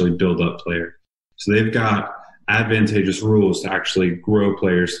to actually build up players. So they've got advantageous rules to actually grow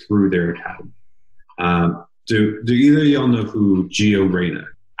players through their academy. Do either of y'all know who Gio Reyna?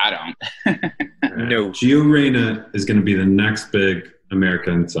 I don't. No. Gio Reyna is going to be the next big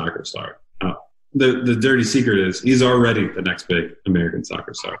American soccer star. The dirty secret is he's already the next big American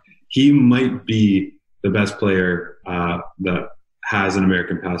soccer star. He might be the best player that has an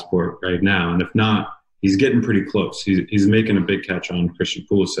American passport right now. And if not, he's getting pretty close. He's making a big catch on Christian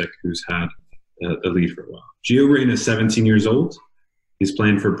Pulisic, who's had the lead for a while. Gio Reyna is 17 years old. He's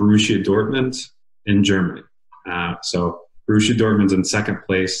playing for Borussia Dortmund in Germany. So Borussia Dortmund's in second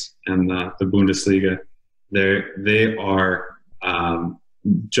place in the Bundesliga. They are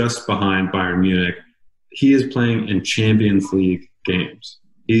just behind Bayern Munich. He is playing in Champions League games.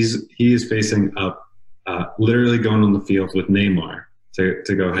 He is facing up, literally going on the field with Neymar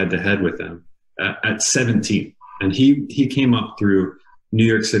to go head to head with them at 17. And he came up through New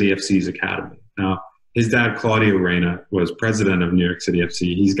York City FC's academy. Now, his dad, Claudio Reyna, was president of New York City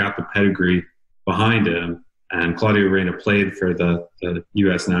FC. He's got the pedigree behind him, and Claudio Reyna played for the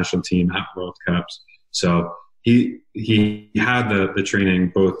U.S. national team at World Cups. So he had the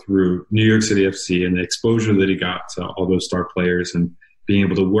training both through New York City FC and the exposure that he got to all those star players and being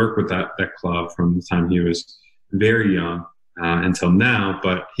able to work with that club from the time he was very young until now.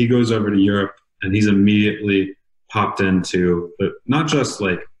 But he goes over to Europe, and he's immediately popped into not just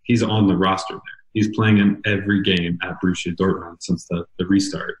like he's on the roster there. He's playing in every game at Borussia Dortmund since the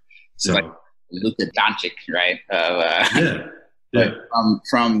restart. So like Luka Doncic, right? Yeah.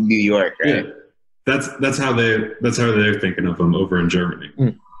 From New York, right? Yeah. That's how they're thinking of him over in Germany.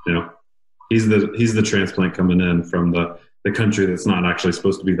 You know, he's the transplant coming in from the country that's not actually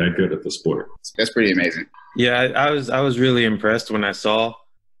supposed to be that good at the sport. That's pretty amazing. Yeah, I was really impressed when I saw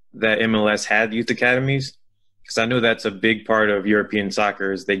that MLS had youth academies, because I know that's a big part of European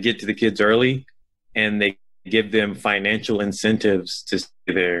soccer is they get to the kids early and they give them financial incentives to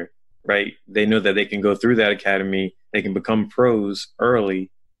stay there, right? They know that they can go through that academy, they can become pros early,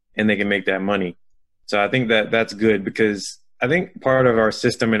 and they can make that money. So I think that that's good, because I think part of our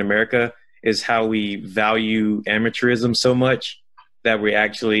system in America is how we value amateurism so much that we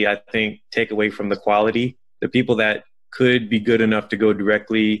actually, I think, take away from the quality. The people that could be good enough to go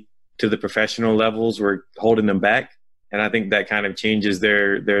directly to the professional levels, we're holding them back. And I think that kind of changes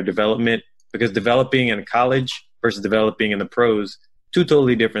their development, because developing in college versus developing in the pros, two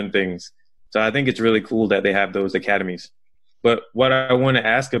totally different things. So I think it's really cool that they have those academies. But what I want to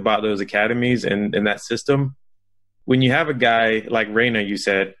ask about those academies and that system, when you have a guy like Reyna, you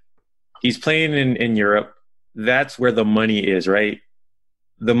said, he's playing in Europe, that's where the money is, right?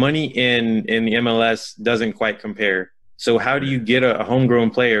 The money in the MLS doesn't quite compare. So how do you get a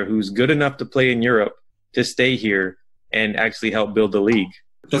homegrown player who's good enough to play in Europe to stay here and actually help build the league?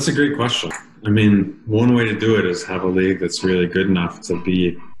 That's a great question. I mean, one way to do it is have a league that's really good enough to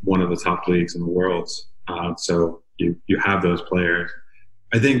be one of the top leagues in the world. So you have those players.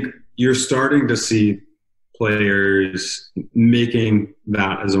 I think you're starting to see players making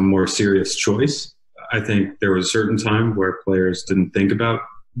that as a more serious choice. I think there was a certain time where players didn't think about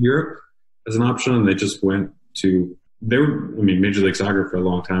Europe as an option, and they just went to Major League Soccer for a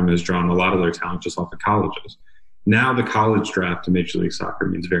long time has drawn a lot of their talent just off the colleges. Now the college draft to Major League Soccer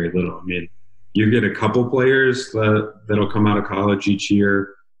means very little. I mean, you get a couple players that'll come out of college each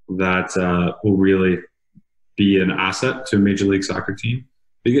year that will really be an asset to a Major League Soccer team.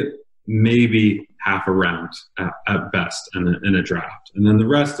 You get maybe half a round at best in a draft. And then the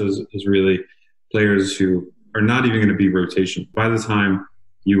rest is really players who are not even going to be rotation. By the time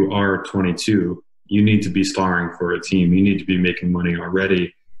you are 22, you need to be starring for a team. You need to be making money already.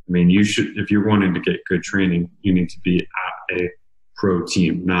 I mean, you should, if you're wanting to get good training, you need to be at a pro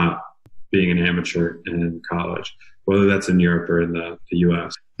team, not being an amateur in college, whether that's in Europe or in the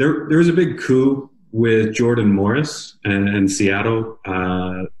US. There was a big coup with Jordan Morris in Seattle.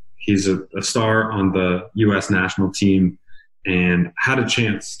 He's a star on the U.S. national team and had a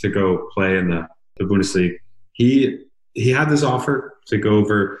chance to go play in the Bundesliga. He had this offer to go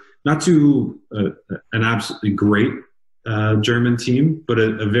over, not to an absolutely great German team, but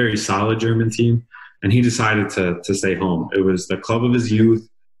a very solid German team. And he decided to stay home. It was the club of his youth.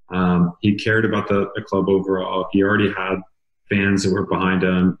 He cared about the club overall. He already had fans that were behind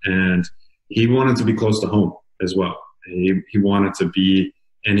him, and he wanted to be close to home as well. He wanted to be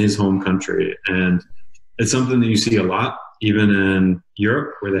in his home country. And it's something that you see a lot, even in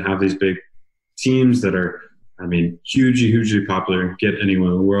Europe, where they have these big teams that are, hugely popular, get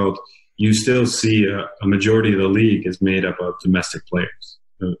anyone in the world. You still see a majority of the league is made up of domestic players.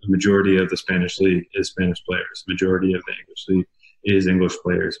 The majority of the Spanish league is Spanish players. Majority of the English league is English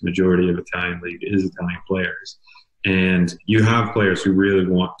players. Majority of Italian league is Italian players. And you have players who really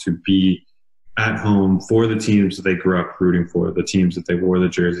want to be at home for the teams that they grew up rooting for, the teams that they wore the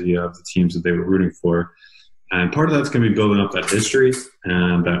jersey of, the teams that they were rooting for. And part of that's going to be building up that history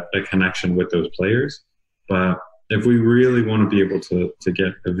and that connection with those players. But if we really want to be able to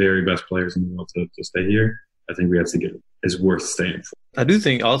get the very best players in the world to stay here, I think we have to get it. It's worth staying for. I do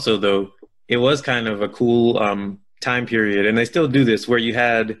think also, though, it was kind of a cool time period, and they still do this, where you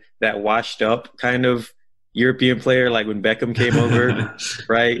had that washed up kind of European player, like when Beckham came over,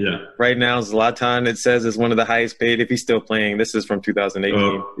 right? Yeah. Right now, Zlatan, it says, is one of the highest paid. If he's still playing, this is from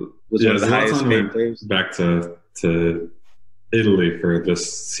 2018. Was one of the highest paid players. Back to Italy for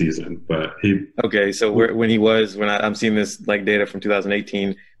this season, but he. Okay, so I'm seeing this like data from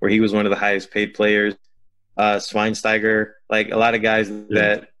 2018, where he was one of the highest paid players. Schweinsteiger, like a lot of guys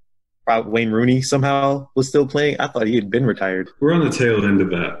that Wayne Rooney somehow was still playing. I thought he had been retired. We're on the tail end of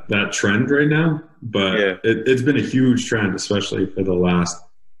that trend right now, but Yeah. it's been a huge trend, especially for the last,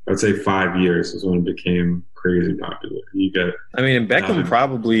 I'd say 5 years is when it became crazy popular. And Beckham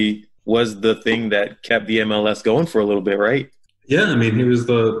probably was the thing that kept the MLS going for a little bit, right? Yeah, I mean, he was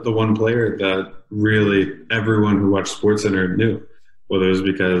the one player that really everyone who watched SportsCenter knew, whether it was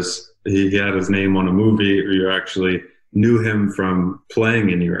because he had his name on a movie or you actually knew him from playing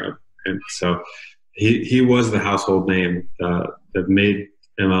in Europe. And so he was the household name that made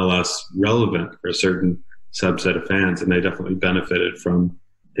MLS relevant for a certain subset of fans, and they definitely benefited from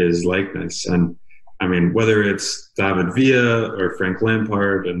his likeness. And I mean, whether it's David Villa or Frank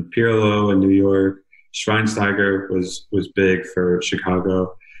Lampard and Pirlo in New York, Schweinsteiger was big for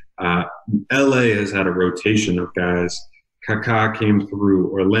Chicago. LA has had a rotation of guys. Kaká came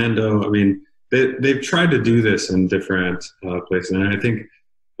through Orlando. I mean, they've tried to do this in different places, and I think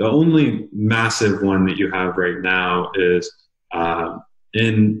the only massive one that you have right now is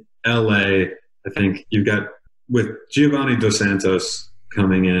in LA. I think you've got with Giovanni Dos Santos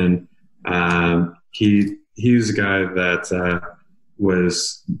coming in. He was a guy that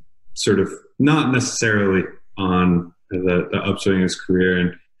was sort of not necessarily on the upswing of his career,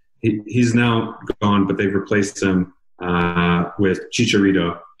 and he's now gone, but they've replaced him with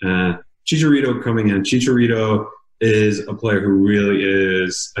Chicharito. Chicharito coming in. Chicharito is a player who really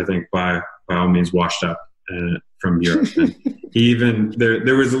is, I think, by all means, washed up from Europe. And he even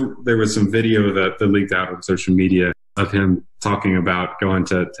there was some video that leaked out on social media of him talking about going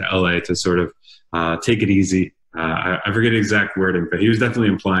to LA to sort of take it easy. I forget the exact wording, but he was definitely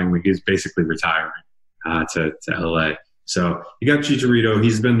implying that he's basically retiring to LA. So you got Chicharito.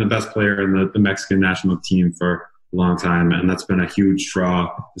 He's been the best player in the Mexican national team for a long time, and that's been a huge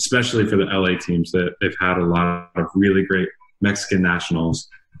draw, especially for the LA teams. That they've had a lot of really great Mexican nationals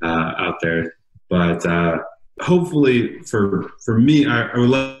out there. But hopefully, for me, I would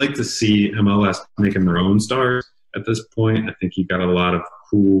like to see MLS making their own stars at this point. I think you got a lot of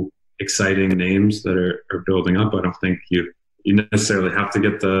cool, exciting names that are building up. I don't think you necessarily have to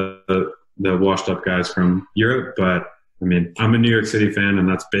get the washed up guys from Europe, but I mean, I'm a New York City fan, and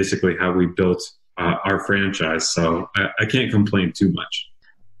that's basically how we built our franchise. So I can't complain too much.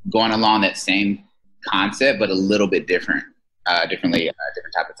 Going along that same concept, but a little bit different, different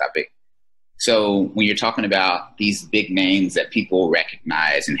type of topic. So when you're talking about these big names that people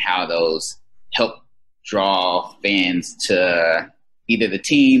recognize and how those help draw fans to either the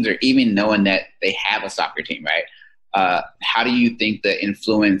teams or even knowing that they have a soccer team, right? How do you think the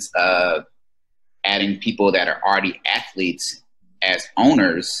influence of adding people that are already athletes as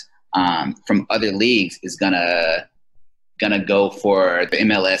owners from other leagues is gonna go for the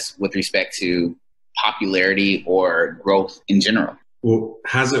MLS with respect to popularity or growth in general? Well,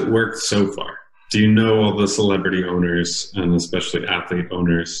 has it worked so far? Do you know all the celebrity owners and especially athlete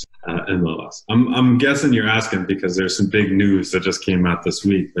owners in MLS? I'm guessing you're asking because there's some big news that just came out this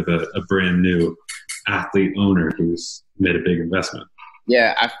week with a brand new athlete owner who's made a big investment.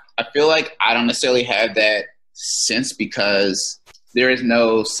 Yeah, I feel like I don't necessarily have that sense because there is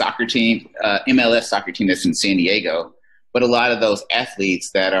no soccer team, MLS soccer team that's in San Diego, but a lot of those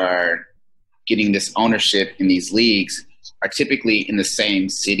athletes that are getting this ownership in these leagues are typically in the same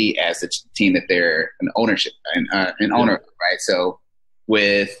city as the team that they're an owner of, right? So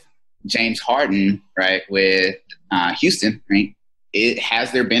with James Harden, right, with Houston, right,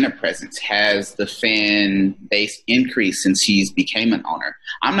 has there been a presence? Has the fan base increased since he's became an owner?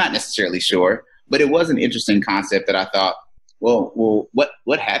 I'm not necessarily sure, but it was an interesting concept that I thought, well,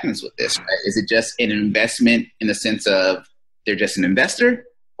 what happens with this? Right? Is it just an investment in the sense of they're just an investor,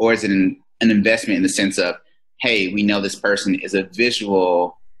 or is it an investment in the sense of, hey, we know this person is a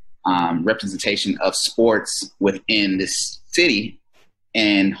visual representation of sports within this city,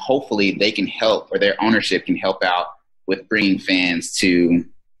 and hopefully they can help, or their ownership can help out with bringing fans to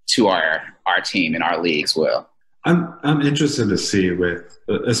our team and our league as well. I'm interested to see with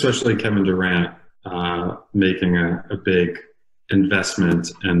especially Kevin Durant making a big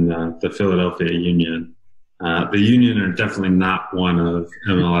investment in the Philadelphia Union. The Union are definitely not one of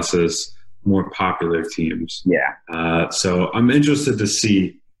MLS's more popular teams. Yeah. So I'm interested to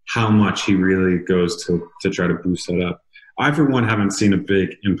see how much he really goes to try to boost that up. I, for one, haven't seen a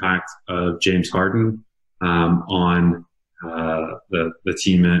big impact of James Harden on the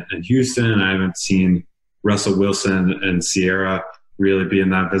team in Houston. I haven't seen Russell Wilson and Sierra really being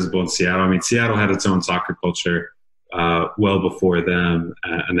that visible in Seattle. I mean, Seattle had its own soccer culture well before them,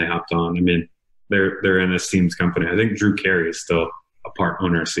 and they hopped on. I mean, they're in this team's company. I think Drew Carey is still a part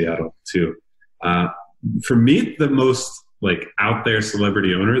owner of Seattle too. For me, the most like out there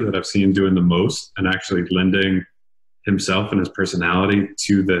celebrity owner that I've seen doing the most and actually lending himself and his personality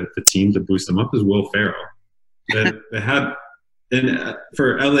to the team to boost them up is Will Ferrell. They had, and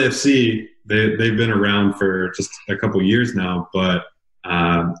for LAFC, they've been around for just a couple years now, but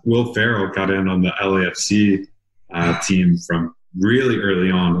Will Ferrell got in on the LAFC team from really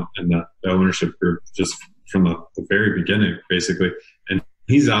early on in the ownership group, just from the very beginning, basically. And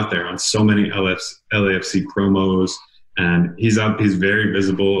he's out there on so many LAFC promos, and he's very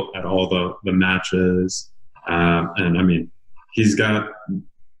visible at all the matches. And I mean, he's got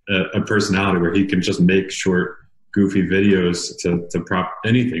a personality where he can just make short, goofy videos to prop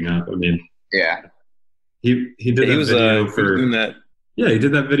anything up. I mean, yeah, he did that video for that. Yeah, he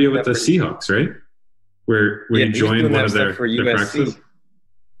did that video with the Seahawks, right? Where he joined one of their practices.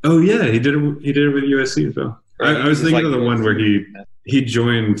 Oh yeah, he did it with USC as well. Right. I was thinking of the one where he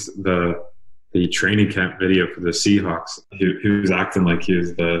joined the training camp video for the Seahawks. He was acting like he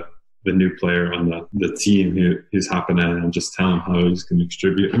was the new player on the team who's hopping in and just telling him how he's going to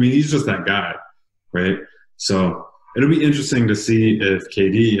contribute. I mean, he's just that guy, right? So it'll be interesting to see if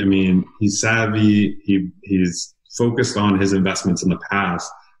KD, I mean, he's savvy. He's focused on his investments in the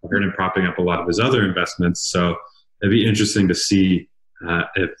past. I've heard him propping up a lot of his other investments. So it'd be interesting to see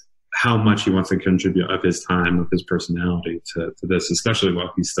how much he wants to contribute of his time, of his personality to this, especially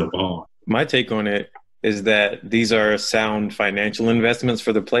while he's still balling. My take on it is that these are sound financial investments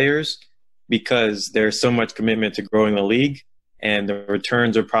for the players because there's so much commitment to growing the league, and the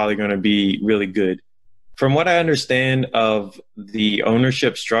returns are probably going to be really good. From what I understand of the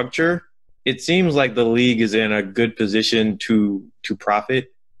ownership structure, it seems like the league is in a good position to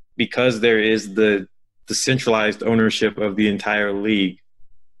profit because there is the centralized ownership of the entire league,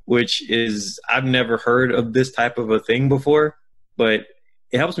 which is, I've never heard of this type of a thing before, but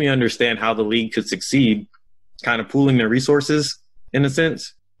it helps me understand how the league could succeed, kind of pooling their resources in a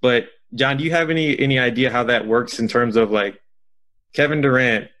sense. But John, do you have any idea how that works in terms of, like, Kevin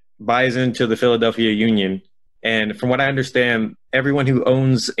Durant buys into the Philadelphia Union, and from what I understand, everyone who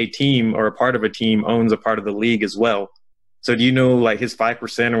owns a team or a part of a team owns a part of the league as well. So do you know, like, his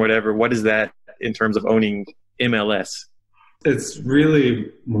 5% or whatever, what is that in terms of owning MLS? It's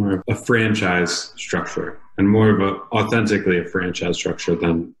really more of a franchise structure, and more of authentically a franchise structure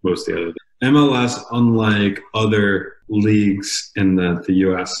than most of the other. MLS, unlike other leagues in the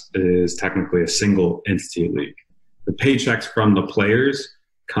U.S., is technically a single entity league. The paychecks from the players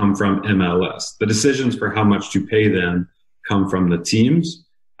come from MLS. The decisions for how much to pay them come from the teams,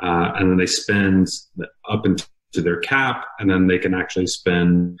 and then they spend up into their cap, and then they can actually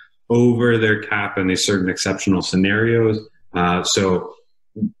spend over their cap in these certain exceptional scenarios. So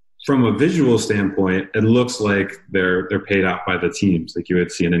from a visual standpoint, it looks like they're paid out by the teams like you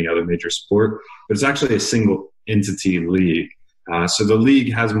would see in any other major sport, but it's actually a single entity league. So the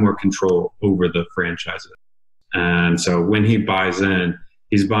league has more control over the franchises. And so when he buys in,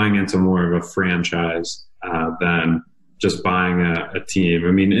 he's buying into more of a franchise than just buying a team.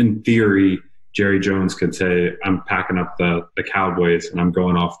 I mean, in theory, Jerry Jones could say, I'm packing up the Cowboys and I'm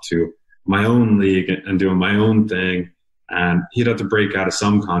going off to my own league and doing my own thing. And he'd have to break out of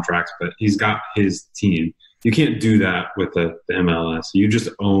some contracts, but he's got his team. You can't do that with the MLS. You just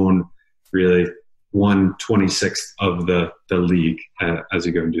own really 1/26 of the league as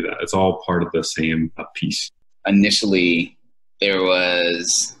you go and do that. It's all part of the same piece. Initially, there were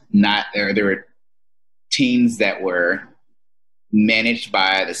teams that were managed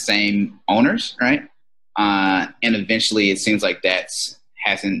by the same owners, right? And eventually, it seems like that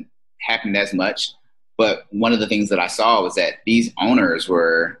hasn't happened as much. But one of the things that I saw was that these owners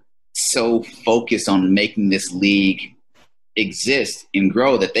were so focused on making this league exist and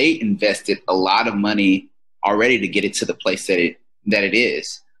grow that they invested a lot of money already to get it to the place that it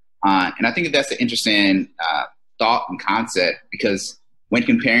is. And I think that's an interesting thought and concept, because when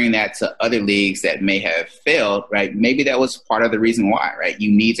comparing that to other leagues that may have failed, right, maybe that was part of the reason why, right?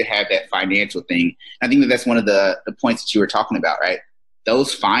 You need to have that financial thing. I think that's one of the points that you were talking about, right?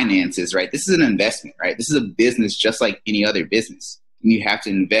 Those finances, right? This is an investment, right? This is a business just like any other business. And you have to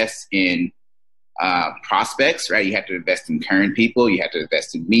invest in prospects, right? You have to invest in current people. You have to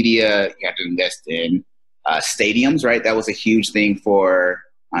invest in media. You have to invest in stadiums, right? That was a huge thing for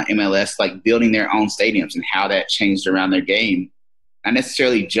MLS, like building their own stadiums and how that changed around their game. Not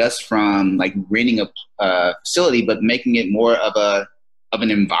necessarily just from like renting a facility, but making it more of an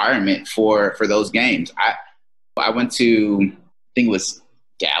environment for those games. I went to, I think it was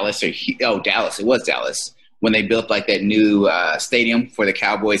Dallas Dallas. It was Dallas when they built like that new stadium for the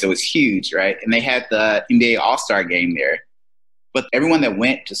Cowboys. It was huge, right? And they had the NBA All-Star game there. But everyone that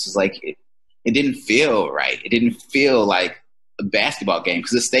went just was like, it didn't feel right. It didn't feel like a basketball game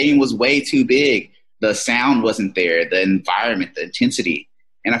because the stadium was way too big. The sound wasn't there, the environment, the intensity.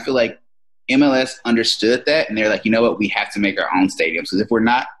 And I feel like MLS understood that, and they're like, you know what, we have to make our own stadiums because if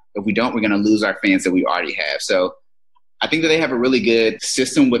we don't, we're going to lose our fans that we already have. So I think that they have a really good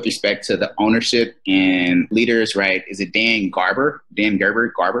system with respect to the ownership and leaders, right? Is it Dan Garber? Don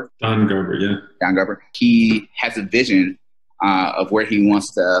Garber, yeah. Don Garber. He has a vision of where he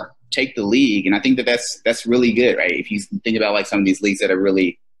wants to take the league, and I think that that's really good, right? If you think about like some of these leagues that have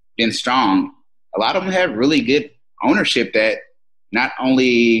really been strong, a lot of them have really good ownership that not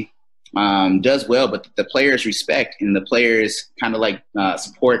only does well, but the players respect and the players kind of like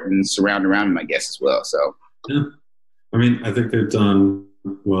support and surround around them, I guess, as well. So, yeah. I mean, I think they've done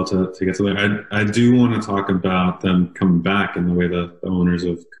well to get to there. I do want to talk about them coming back and the way the owners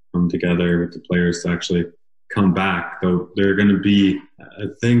have come together with the players to actually come back. Though they're going to be, I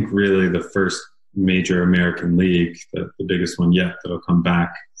think, really the first major American league, the biggest one yet, that'll come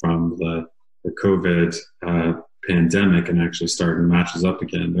back from the COVID pandemic and actually starting matches up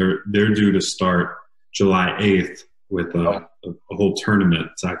again. They're due to start July 8th with a whole tournament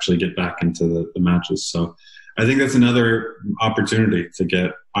to actually get back into the matches. So I think that's another opportunity to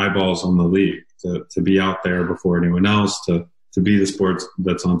get eyeballs on the league, to be out there before anyone else, to be the sports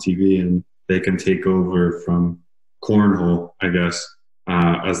that's on TV, and they can take over from cornhole, I guess,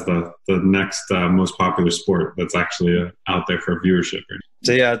 as the next most popular sport that's actually out there for viewership. Right?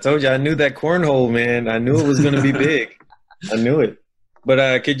 So yeah, I told you, I knew that cornhole, man. I knew it was going to be big. I knew it.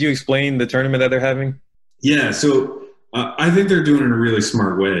 But could you explain the tournament that they're having? Yeah, so I think they're doing it in a really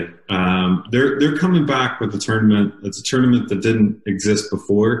smart way. They're coming back with a tournament. It's a tournament that didn't exist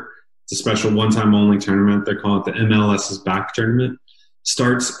before. It's a special one-time only tournament. They're calling it the MLS is Back tournament.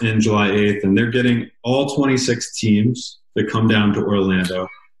 Starts in July 8th, and they're getting all 26 teams that come down to Orlando,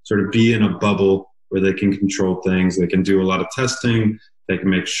 sort of be in a bubble where they can control things. They can do a lot of testing. They can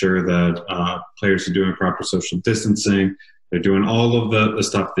make sure that players are doing proper social distancing. They're doing all of the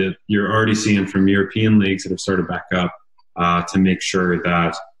stuff that you're already seeing from European leagues that have started back up to make sure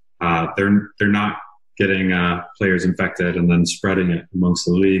that they're not getting players infected and then spreading it amongst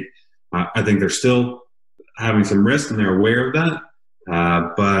the league. I think they're still having some risk, and they're aware of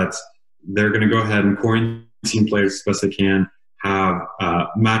that, but they're going to go ahead and quarantine players as best they can, have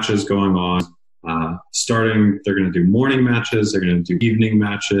matches going on. Starting, they're going to do morning matches, they're going to do evening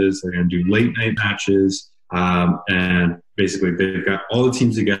matches, they're going to do late night matches, and basically they've got all the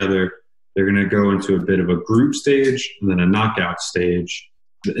teams together. They're going to go into a bit of a group stage and then a knockout stage.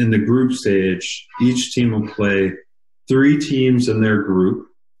 In the group stage, each team will play 3 teams in their group,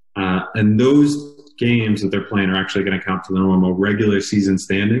 and those games that they're playing are actually going to count to the normal regular season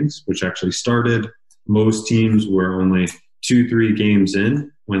standings, which actually started. Most teams were only 2-3 games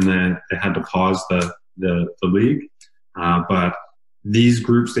in when they had to pause the league. But these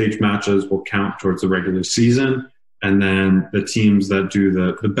group stage matches will count towards the regular season. And then the teams that do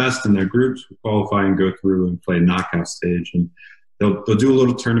the best in their groups will qualify and go through and play knockout stage. And they'll do a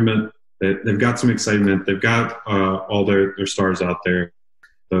little tournament. They've got some excitement. They've got all their stars out there.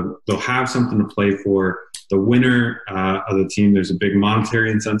 They'll have something to play for. The winner of the team, there's a big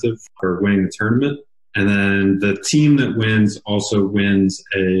monetary incentive for winning the tournament. And then the team that wins also wins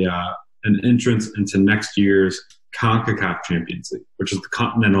an entrance into next year's CONCACAF Champions League, which is the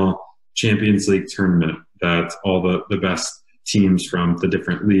Continental Champions League tournament that all the best teams from the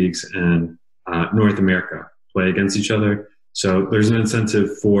different leagues in North America play against each other. So there's an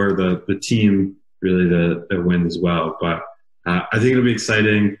incentive for the team really to win as well. But I think it'll be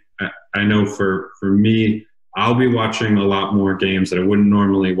exciting. I know for me, I'll be watching a lot more games that I wouldn't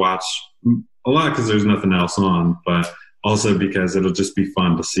normally watch, a lot because there's nothing else on, but also because it'll just be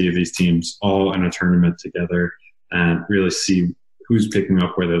fun to see these teams all in a tournament together and really see who's picking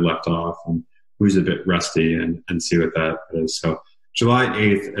up where they left off and who's a bit rusty and see what that is. So July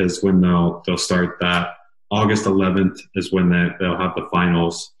 8th is when they'll start that. August 11th is when they'll have the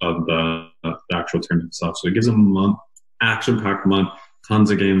finals of the actual tournament itself. So it gives them a month, action-packed month, tons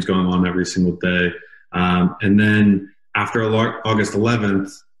of games going on every single day. And then after August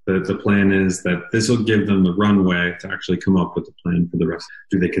 11th, the plan is that this will give them the runway to actually come up with a plan for the rest.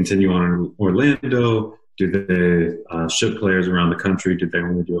 Do they continue on in Orlando? Do they ship players around the country? Do they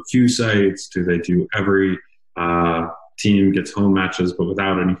only do a few sites? Do they do every team gets home matches but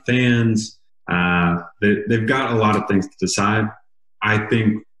without any fans? They've got a lot of things to decide. I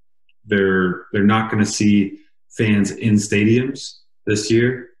think they're not going to see fans in stadiums this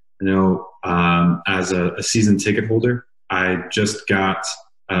year. You know, as a season ticket holder, I just got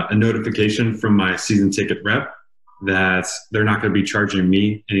a notification from my season ticket rep that they're not going to be charging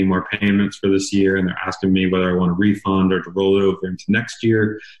me any more payments for this year, and they're asking me whether I want a refund or to roll it over into next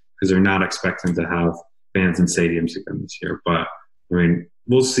year, because they're not expecting to have fans in stadiums again this year. But I mean,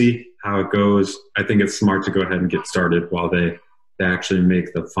 we'll see how it goes. I think it's smart to go ahead and get started while they actually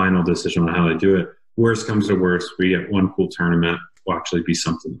make the final decision on how they do it. Worst comes to worst, we get one cool tournament will actually be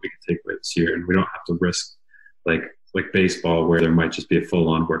something that we can take away this year, and we don't have to risk like baseball where there might just be a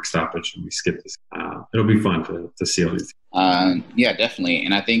full-on work stoppage and we skip this. It'll be fun to see all these. Yeah, definitely.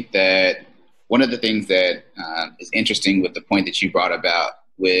 And I think that one of the things that is interesting with the point that you brought about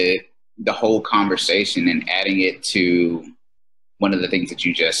with the whole conversation and adding it to one of the things that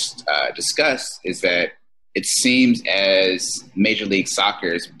you just discussed is that it seems as Major League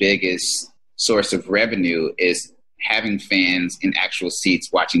Soccer's biggest source of revenue is having fans in actual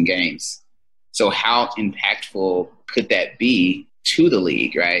seats watching games. So how impactful could that be to the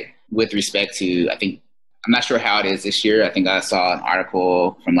league, right? With respect to, I'm not sure how it is this year. I think I saw an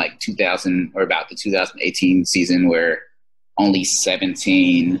article from like 2000 or about the 2018 season where only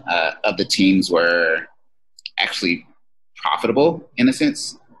 17 of the teams were actually profitable in a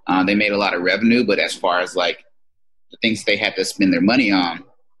sense. They made a lot of revenue, but as far as like the things they had to spend their money on,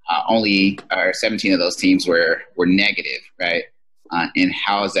 only 17 of those teams were negative, right? And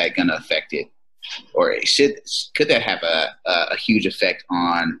how is that going to affect it? Or could that have a huge effect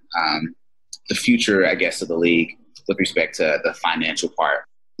on the future, I guess, of the league with respect to the financial part?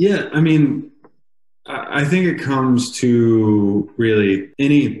 Yeah, I mean, I think it comes to really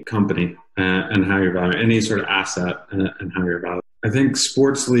any company and how you're valuing any sort of asset and how you're valuing. I think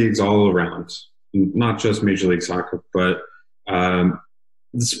sports leagues all around, not just Major League Soccer, but the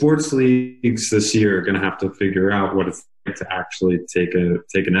sports leagues this year are going to have to figure out what it's like to actually take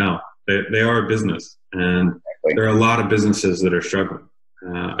an L. They are a business, and there are a lot of businesses that are struggling.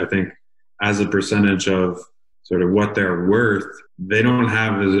 I think as a percentage of sort of what they're worth, they don't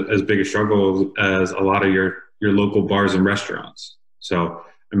have as big a struggle as a lot of your local bars and restaurants. So,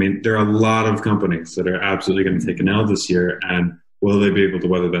 I mean, there are a lot of companies that are absolutely going to take an L this year, and will they be able to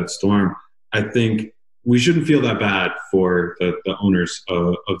weather that storm? I think we shouldn't feel that bad for the owners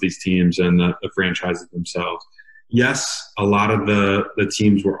of these teams and the franchises themselves. Yes, a lot of the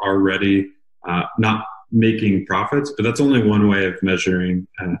teams were already not making profits, but that's only one way of measuring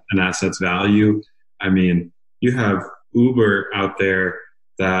an asset's value. I mean, you have Uber out there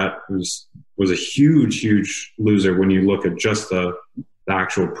that was a huge loser when you look at just the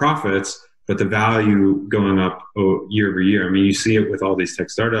actual profits, but the value going up year over year. I mean, you see it with all these tech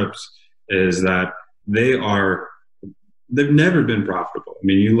startups is that they've never been profitable. I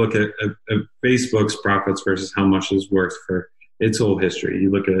mean, you look at Facebook's profits versus how much it's worth for its whole history.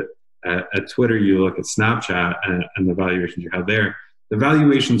 You look at Twitter, you look at Snapchat and the valuations you have there. The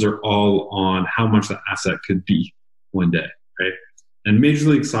valuations are all on how much the asset could be one day, right? And Major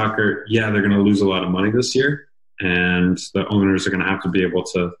League Soccer, yeah, they're going to lose a lot of money this year, and the owners are going to have to be able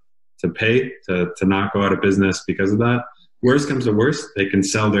to pay to not go out of business because of that. Worst comes to worst, they can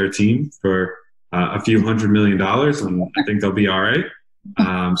sell their team for a few $100 million, and I think they'll be all right.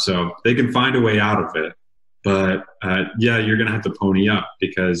 So they can find a way out of it. But yeah, you're going to have to pony up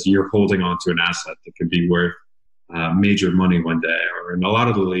because you're holding on to an asset that could be worth major money one day, or in a lot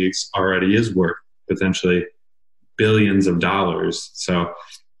of the leagues already is worth potentially billions of dollars. So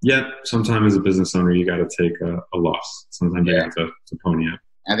yeah, sometimes as a business owner, you got to take a loss. Sometimes you have to pony up.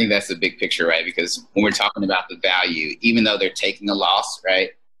 I think that's the big picture, right? Because when we're talking about the value, even though they're taking a loss, right,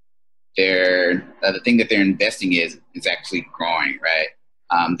 the thing that they're investing is actually growing, right?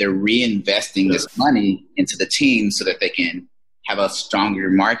 They're reinvesting this money into the team so that they can have a stronger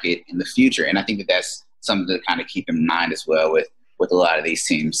market in the future. And I think that that's something to kind of keep in mind as well with a lot of these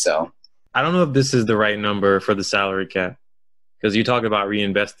teams. So I don't know if this is the right number for the salary cap, because you talk about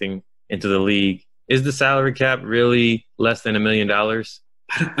reinvesting into the league. Is the salary cap really less than $1 million?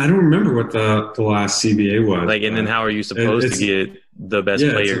 I don't remember what the last CBA was. Like, and then how are you supposed to get the best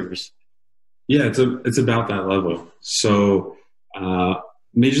players? It's about that level. So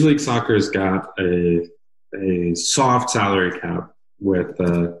Major League Soccer's got a soft salary cap with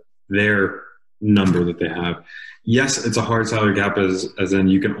their number that they have. Yes, it's a hard salary cap as in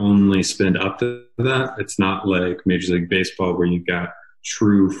you can only spend up to that. It's not like Major League Baseball where you've got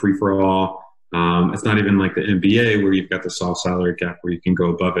true free-for-all. It's not even like the NBA where you've got the soft salary cap where you can go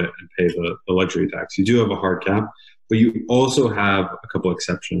above it and pay the luxury tax. You do have a hard cap, but you also have a couple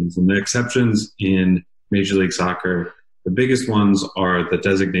exceptions. And the exceptions in Major League Soccer, the biggest ones are the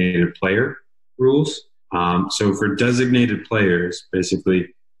designated player rules. So for designated players,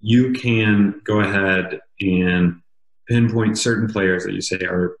 basically, you can go ahead and pinpoint certain players that you say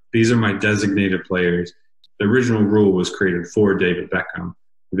these are my designated players the original rule was created for David Beckham.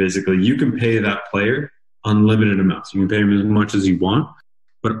 Basically, you can pay that player unlimited amounts. You can pay him as much as you want,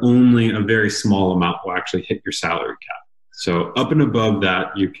 but only a very small amount will actually hit your salary cap. So up and above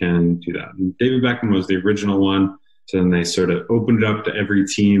that, you can do that. And David Beckham was the original one. So then they sort of opened it up to every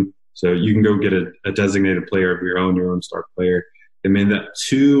team. So you can go get a designated player of your own star player. They made that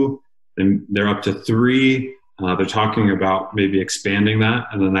 2, and they're up to 3. They're talking about maybe expanding that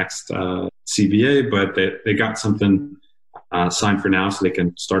in the next CBA, but they got something signed for now so they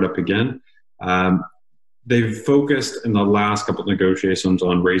can start up again. They've focused in the last couple of negotiations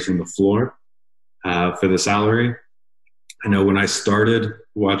on raising the floor for the salary. I know when I started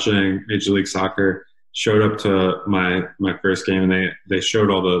watching Major League Soccer, showed up to my first game, and they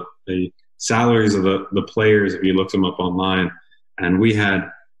showed all the salaries of the players if you looked them up online. And we had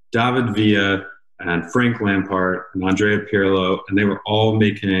David Villa and Frank Lampard and Andrea Pirlo, and they were all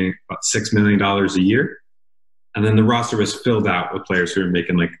making about $6 million a year. And then the roster was filled out with players who were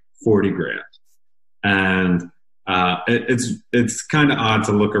making like 40 grand. And it's kind of odd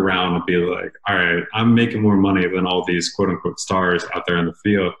to look around and be like, all right, I'm making more money than all these quote unquote stars out there in the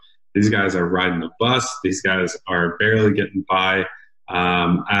field. These guys are riding the bus. These guys are barely getting by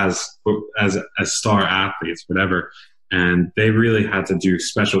as star athletes, whatever. And they really had to do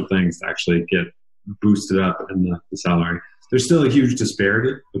special things to actually get boosted up in the salary. There's still a huge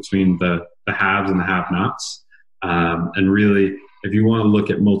disparity between the haves and the have-nots. And really, if you want to look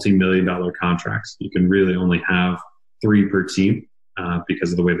at multi-million-dollar contracts, you can really only have 3 per team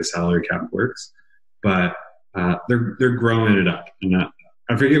because of the way the salary cap works. But they're growing it up. And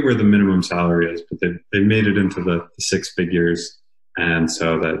I forget where the minimum salary is, but they made it into the 6 figures, and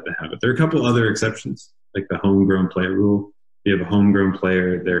so that they have it. There are a couple other exceptions, like the homegrown player rule. If you have a homegrown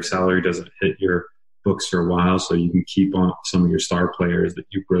player, their salary doesn't hit your books for a while, so you can keep on some of your star players that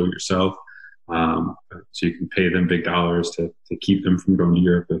you grow yourself. So you can pay them big dollars to keep them from going to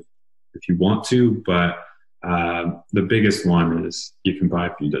Europe if you want to. But the biggest one is you can buy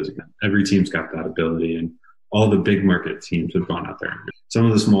a few designated. Every team's got that ability, and all the big market teams have gone out there. Some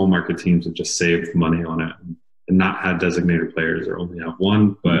of the small market teams have just saved money on it and not had designated players or only have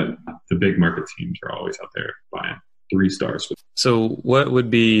 1, but the big market teams are always out there buying 3 stars. So what would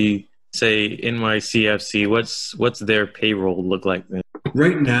be, say, NYCFC, what's their payroll look like then?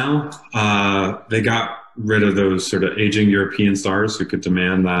 Right now, they got rid of those sort of aging European stars who could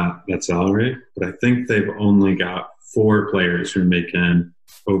demand that salary. But I think they've only got 4 players who are making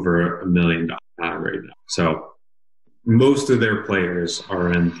over $1 million right now. So most of their players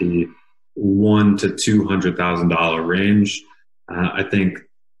are in the $100,000 to $200,000 range. I think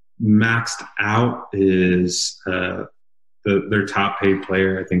maxed out is their top paid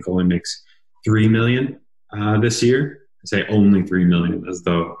player. I think only makes $3 million this year. I say only $3 million, as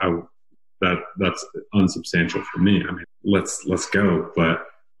though that's unsubstantial for me. I mean, let's go, but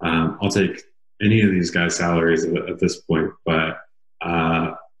I'll take any of these guys' salaries at this point. But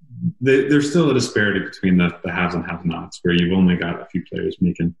there's still a disparity between the haves and have-nots, where you've only got a few players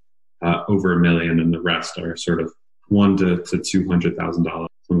making over $1 million, and the rest are sort of $100,000 to $200,000.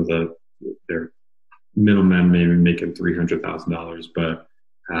 Some of their middlemen maybe making $300,000, but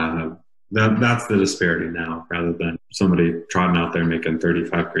that's the disparity now, rather than somebody trotting out there making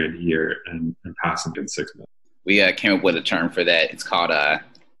 35 grand a year and passing in $6 million. We came up with a term for that. It's called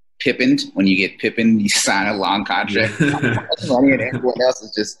pippined. When you get pippined, you sign a long contract. Money, and everyone else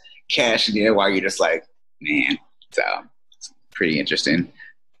is just cashing in while you're just like, man. So it's pretty interesting.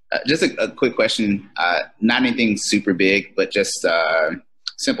 Just a quick question. Not anything super big, but just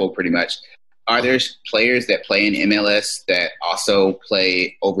simple pretty much. Are there players that play in MLS that also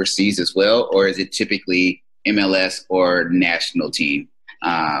play overseas as well, or is it typically MLS or national team?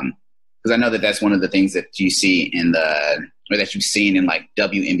 Because I know that's one of the things that you see or that you've seen in like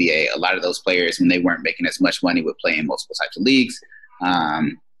WNBA. A lot of those players, when they weren't making as much money, would play in multiple types of leagues.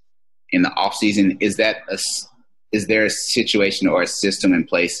 In the off season, is there a situation or a system in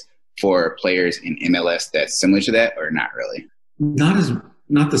place for players in MLS that's similar to that, or not really?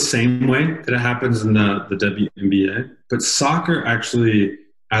 Not the same way that it happens in the WNBA, but soccer actually,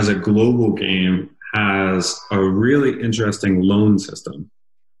 as a global game, has a really interesting loan system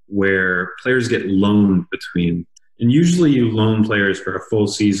where players get loaned between. And usually you loan players for a full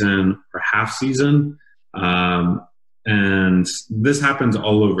season or half season. And this happens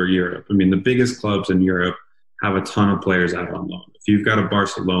all over Europe. I mean, the biggest clubs in Europe have a ton of players out on loan. If you've got a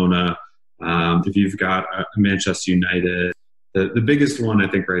Barcelona, if you've got a Manchester United, the biggest one I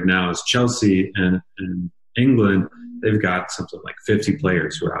think right now is Chelsea and England. They've got something like 50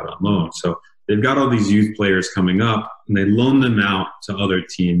 players who are out on loan. So they've got all these youth players coming up, and they loan them out to other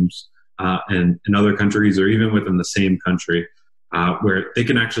teams in other countries or even within the same country, where they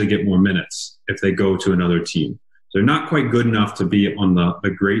can actually get more minutes if they go to another team. So they're not quite good enough to be on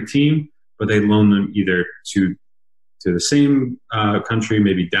the great team, but they loan them either to the same country,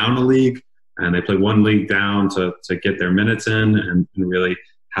 maybe down a league, and they play one league down to get their minutes in and really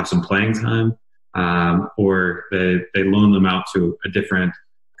have some playing time, or they loan them out to a different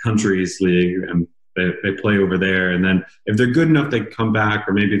country's league and they play over there. And then if they're good enough, they come back,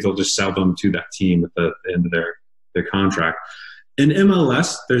 or maybe they'll just sell them to that team at the end of their contract. In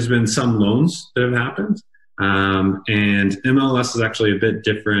MLS, there's been some loans that have happened. And MLS is actually a bit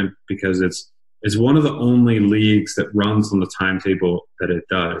different because it's one of the only leagues that runs on the timetable that it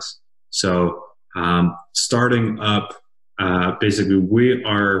does. So starting up, basically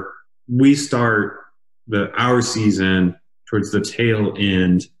we start our season towards the tail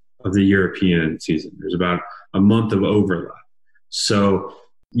end of the European season. There's about a month of overlap. So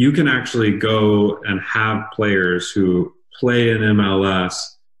you can actually go and have players who play in MLS,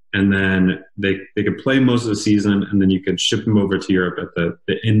 and then they could play most of the season, and then you could ship them over to Europe at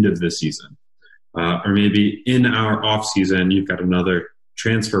the end of the season. Or maybe in our off season, you've got another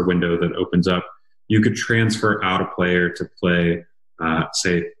transfer window that opens up. You could transfer out a player to play,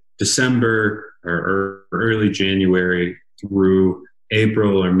 say, December or early January through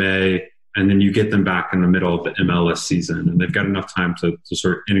April or May, and then you get them back in the middle of the MLS season, and they've got enough time to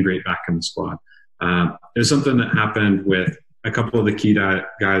sort of integrate back in the squad. It was something that happened with a couple of the key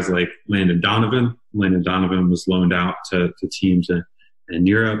guys like Landon Donovan. Landon Donovan was loaned out to teams in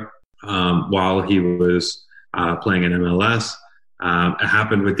Europe while he was playing in MLS. It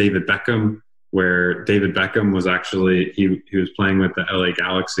happened with David Beckham, where David Beckham was actually, he was playing with the LA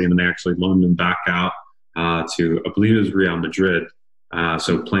Galaxy, and they actually loaned him back out to, I believe it was Real Madrid.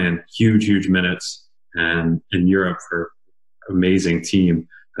 So playing huge minutes and in Europe for an amazing team,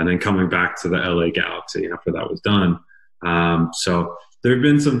 and then coming back to the LA Galaxy after that was done. So there have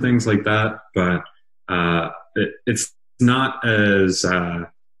been some things like that, but it's not as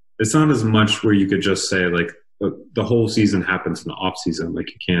much where you could just say like the whole season happens in the off season like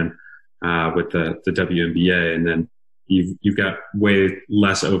you can with the WNBA, and then you've got way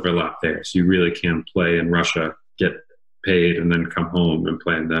less overlap there. So you really can play in Russia, get paid, and then come home and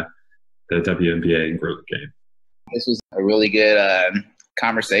play in the WNBA and grow the game. This was a really good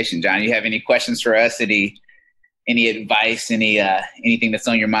conversation, John. You have any questions for us? Any advice? Anything that's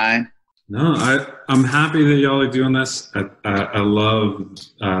on your mind? No, I'm happy that y'all are doing this. I love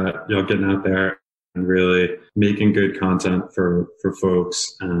y'all getting out there and really making good content for folks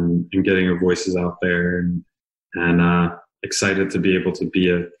and getting your voices out there, and excited to be able to be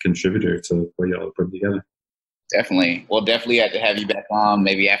a contributor to what y'all are putting together. Definitely. We'll definitely have to have you back on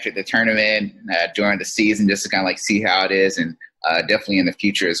maybe after the tournament, during the season, just to kind of like see how it is, and definitely in the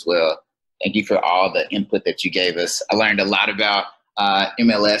future as well. Thank you for all the input that you gave us. I learned a lot about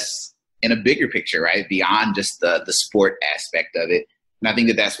MLS in a bigger picture, right? Beyond just the sport aspect of it. And I think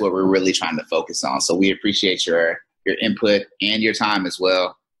that that's what we're really trying to focus on. So we appreciate your input and your time as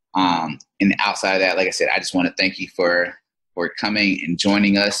well. And outside of that, like I said, I just want to thank you for coming and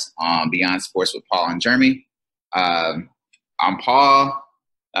joining us on Beyond Sports with Paul and Jeremy. I'm Paul.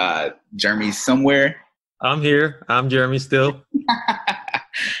 Jeremy's somewhere. I'm here. I'm Jeremy still.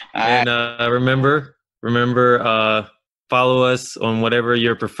 And remember, follow us on whatever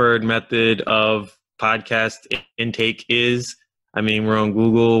your preferred method of podcast intake is. I mean, we're on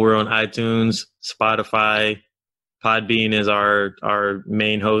Google, we're on iTunes, Spotify. Podbean is our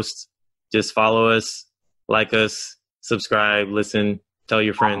main host. Just follow us, like us, subscribe, listen, tell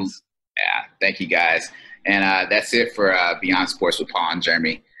your friends. Yeah, thank you guys. And that's it for Beyond Sports with Paul and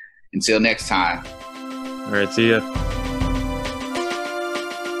Jeremy. Until next time. All right, see ya.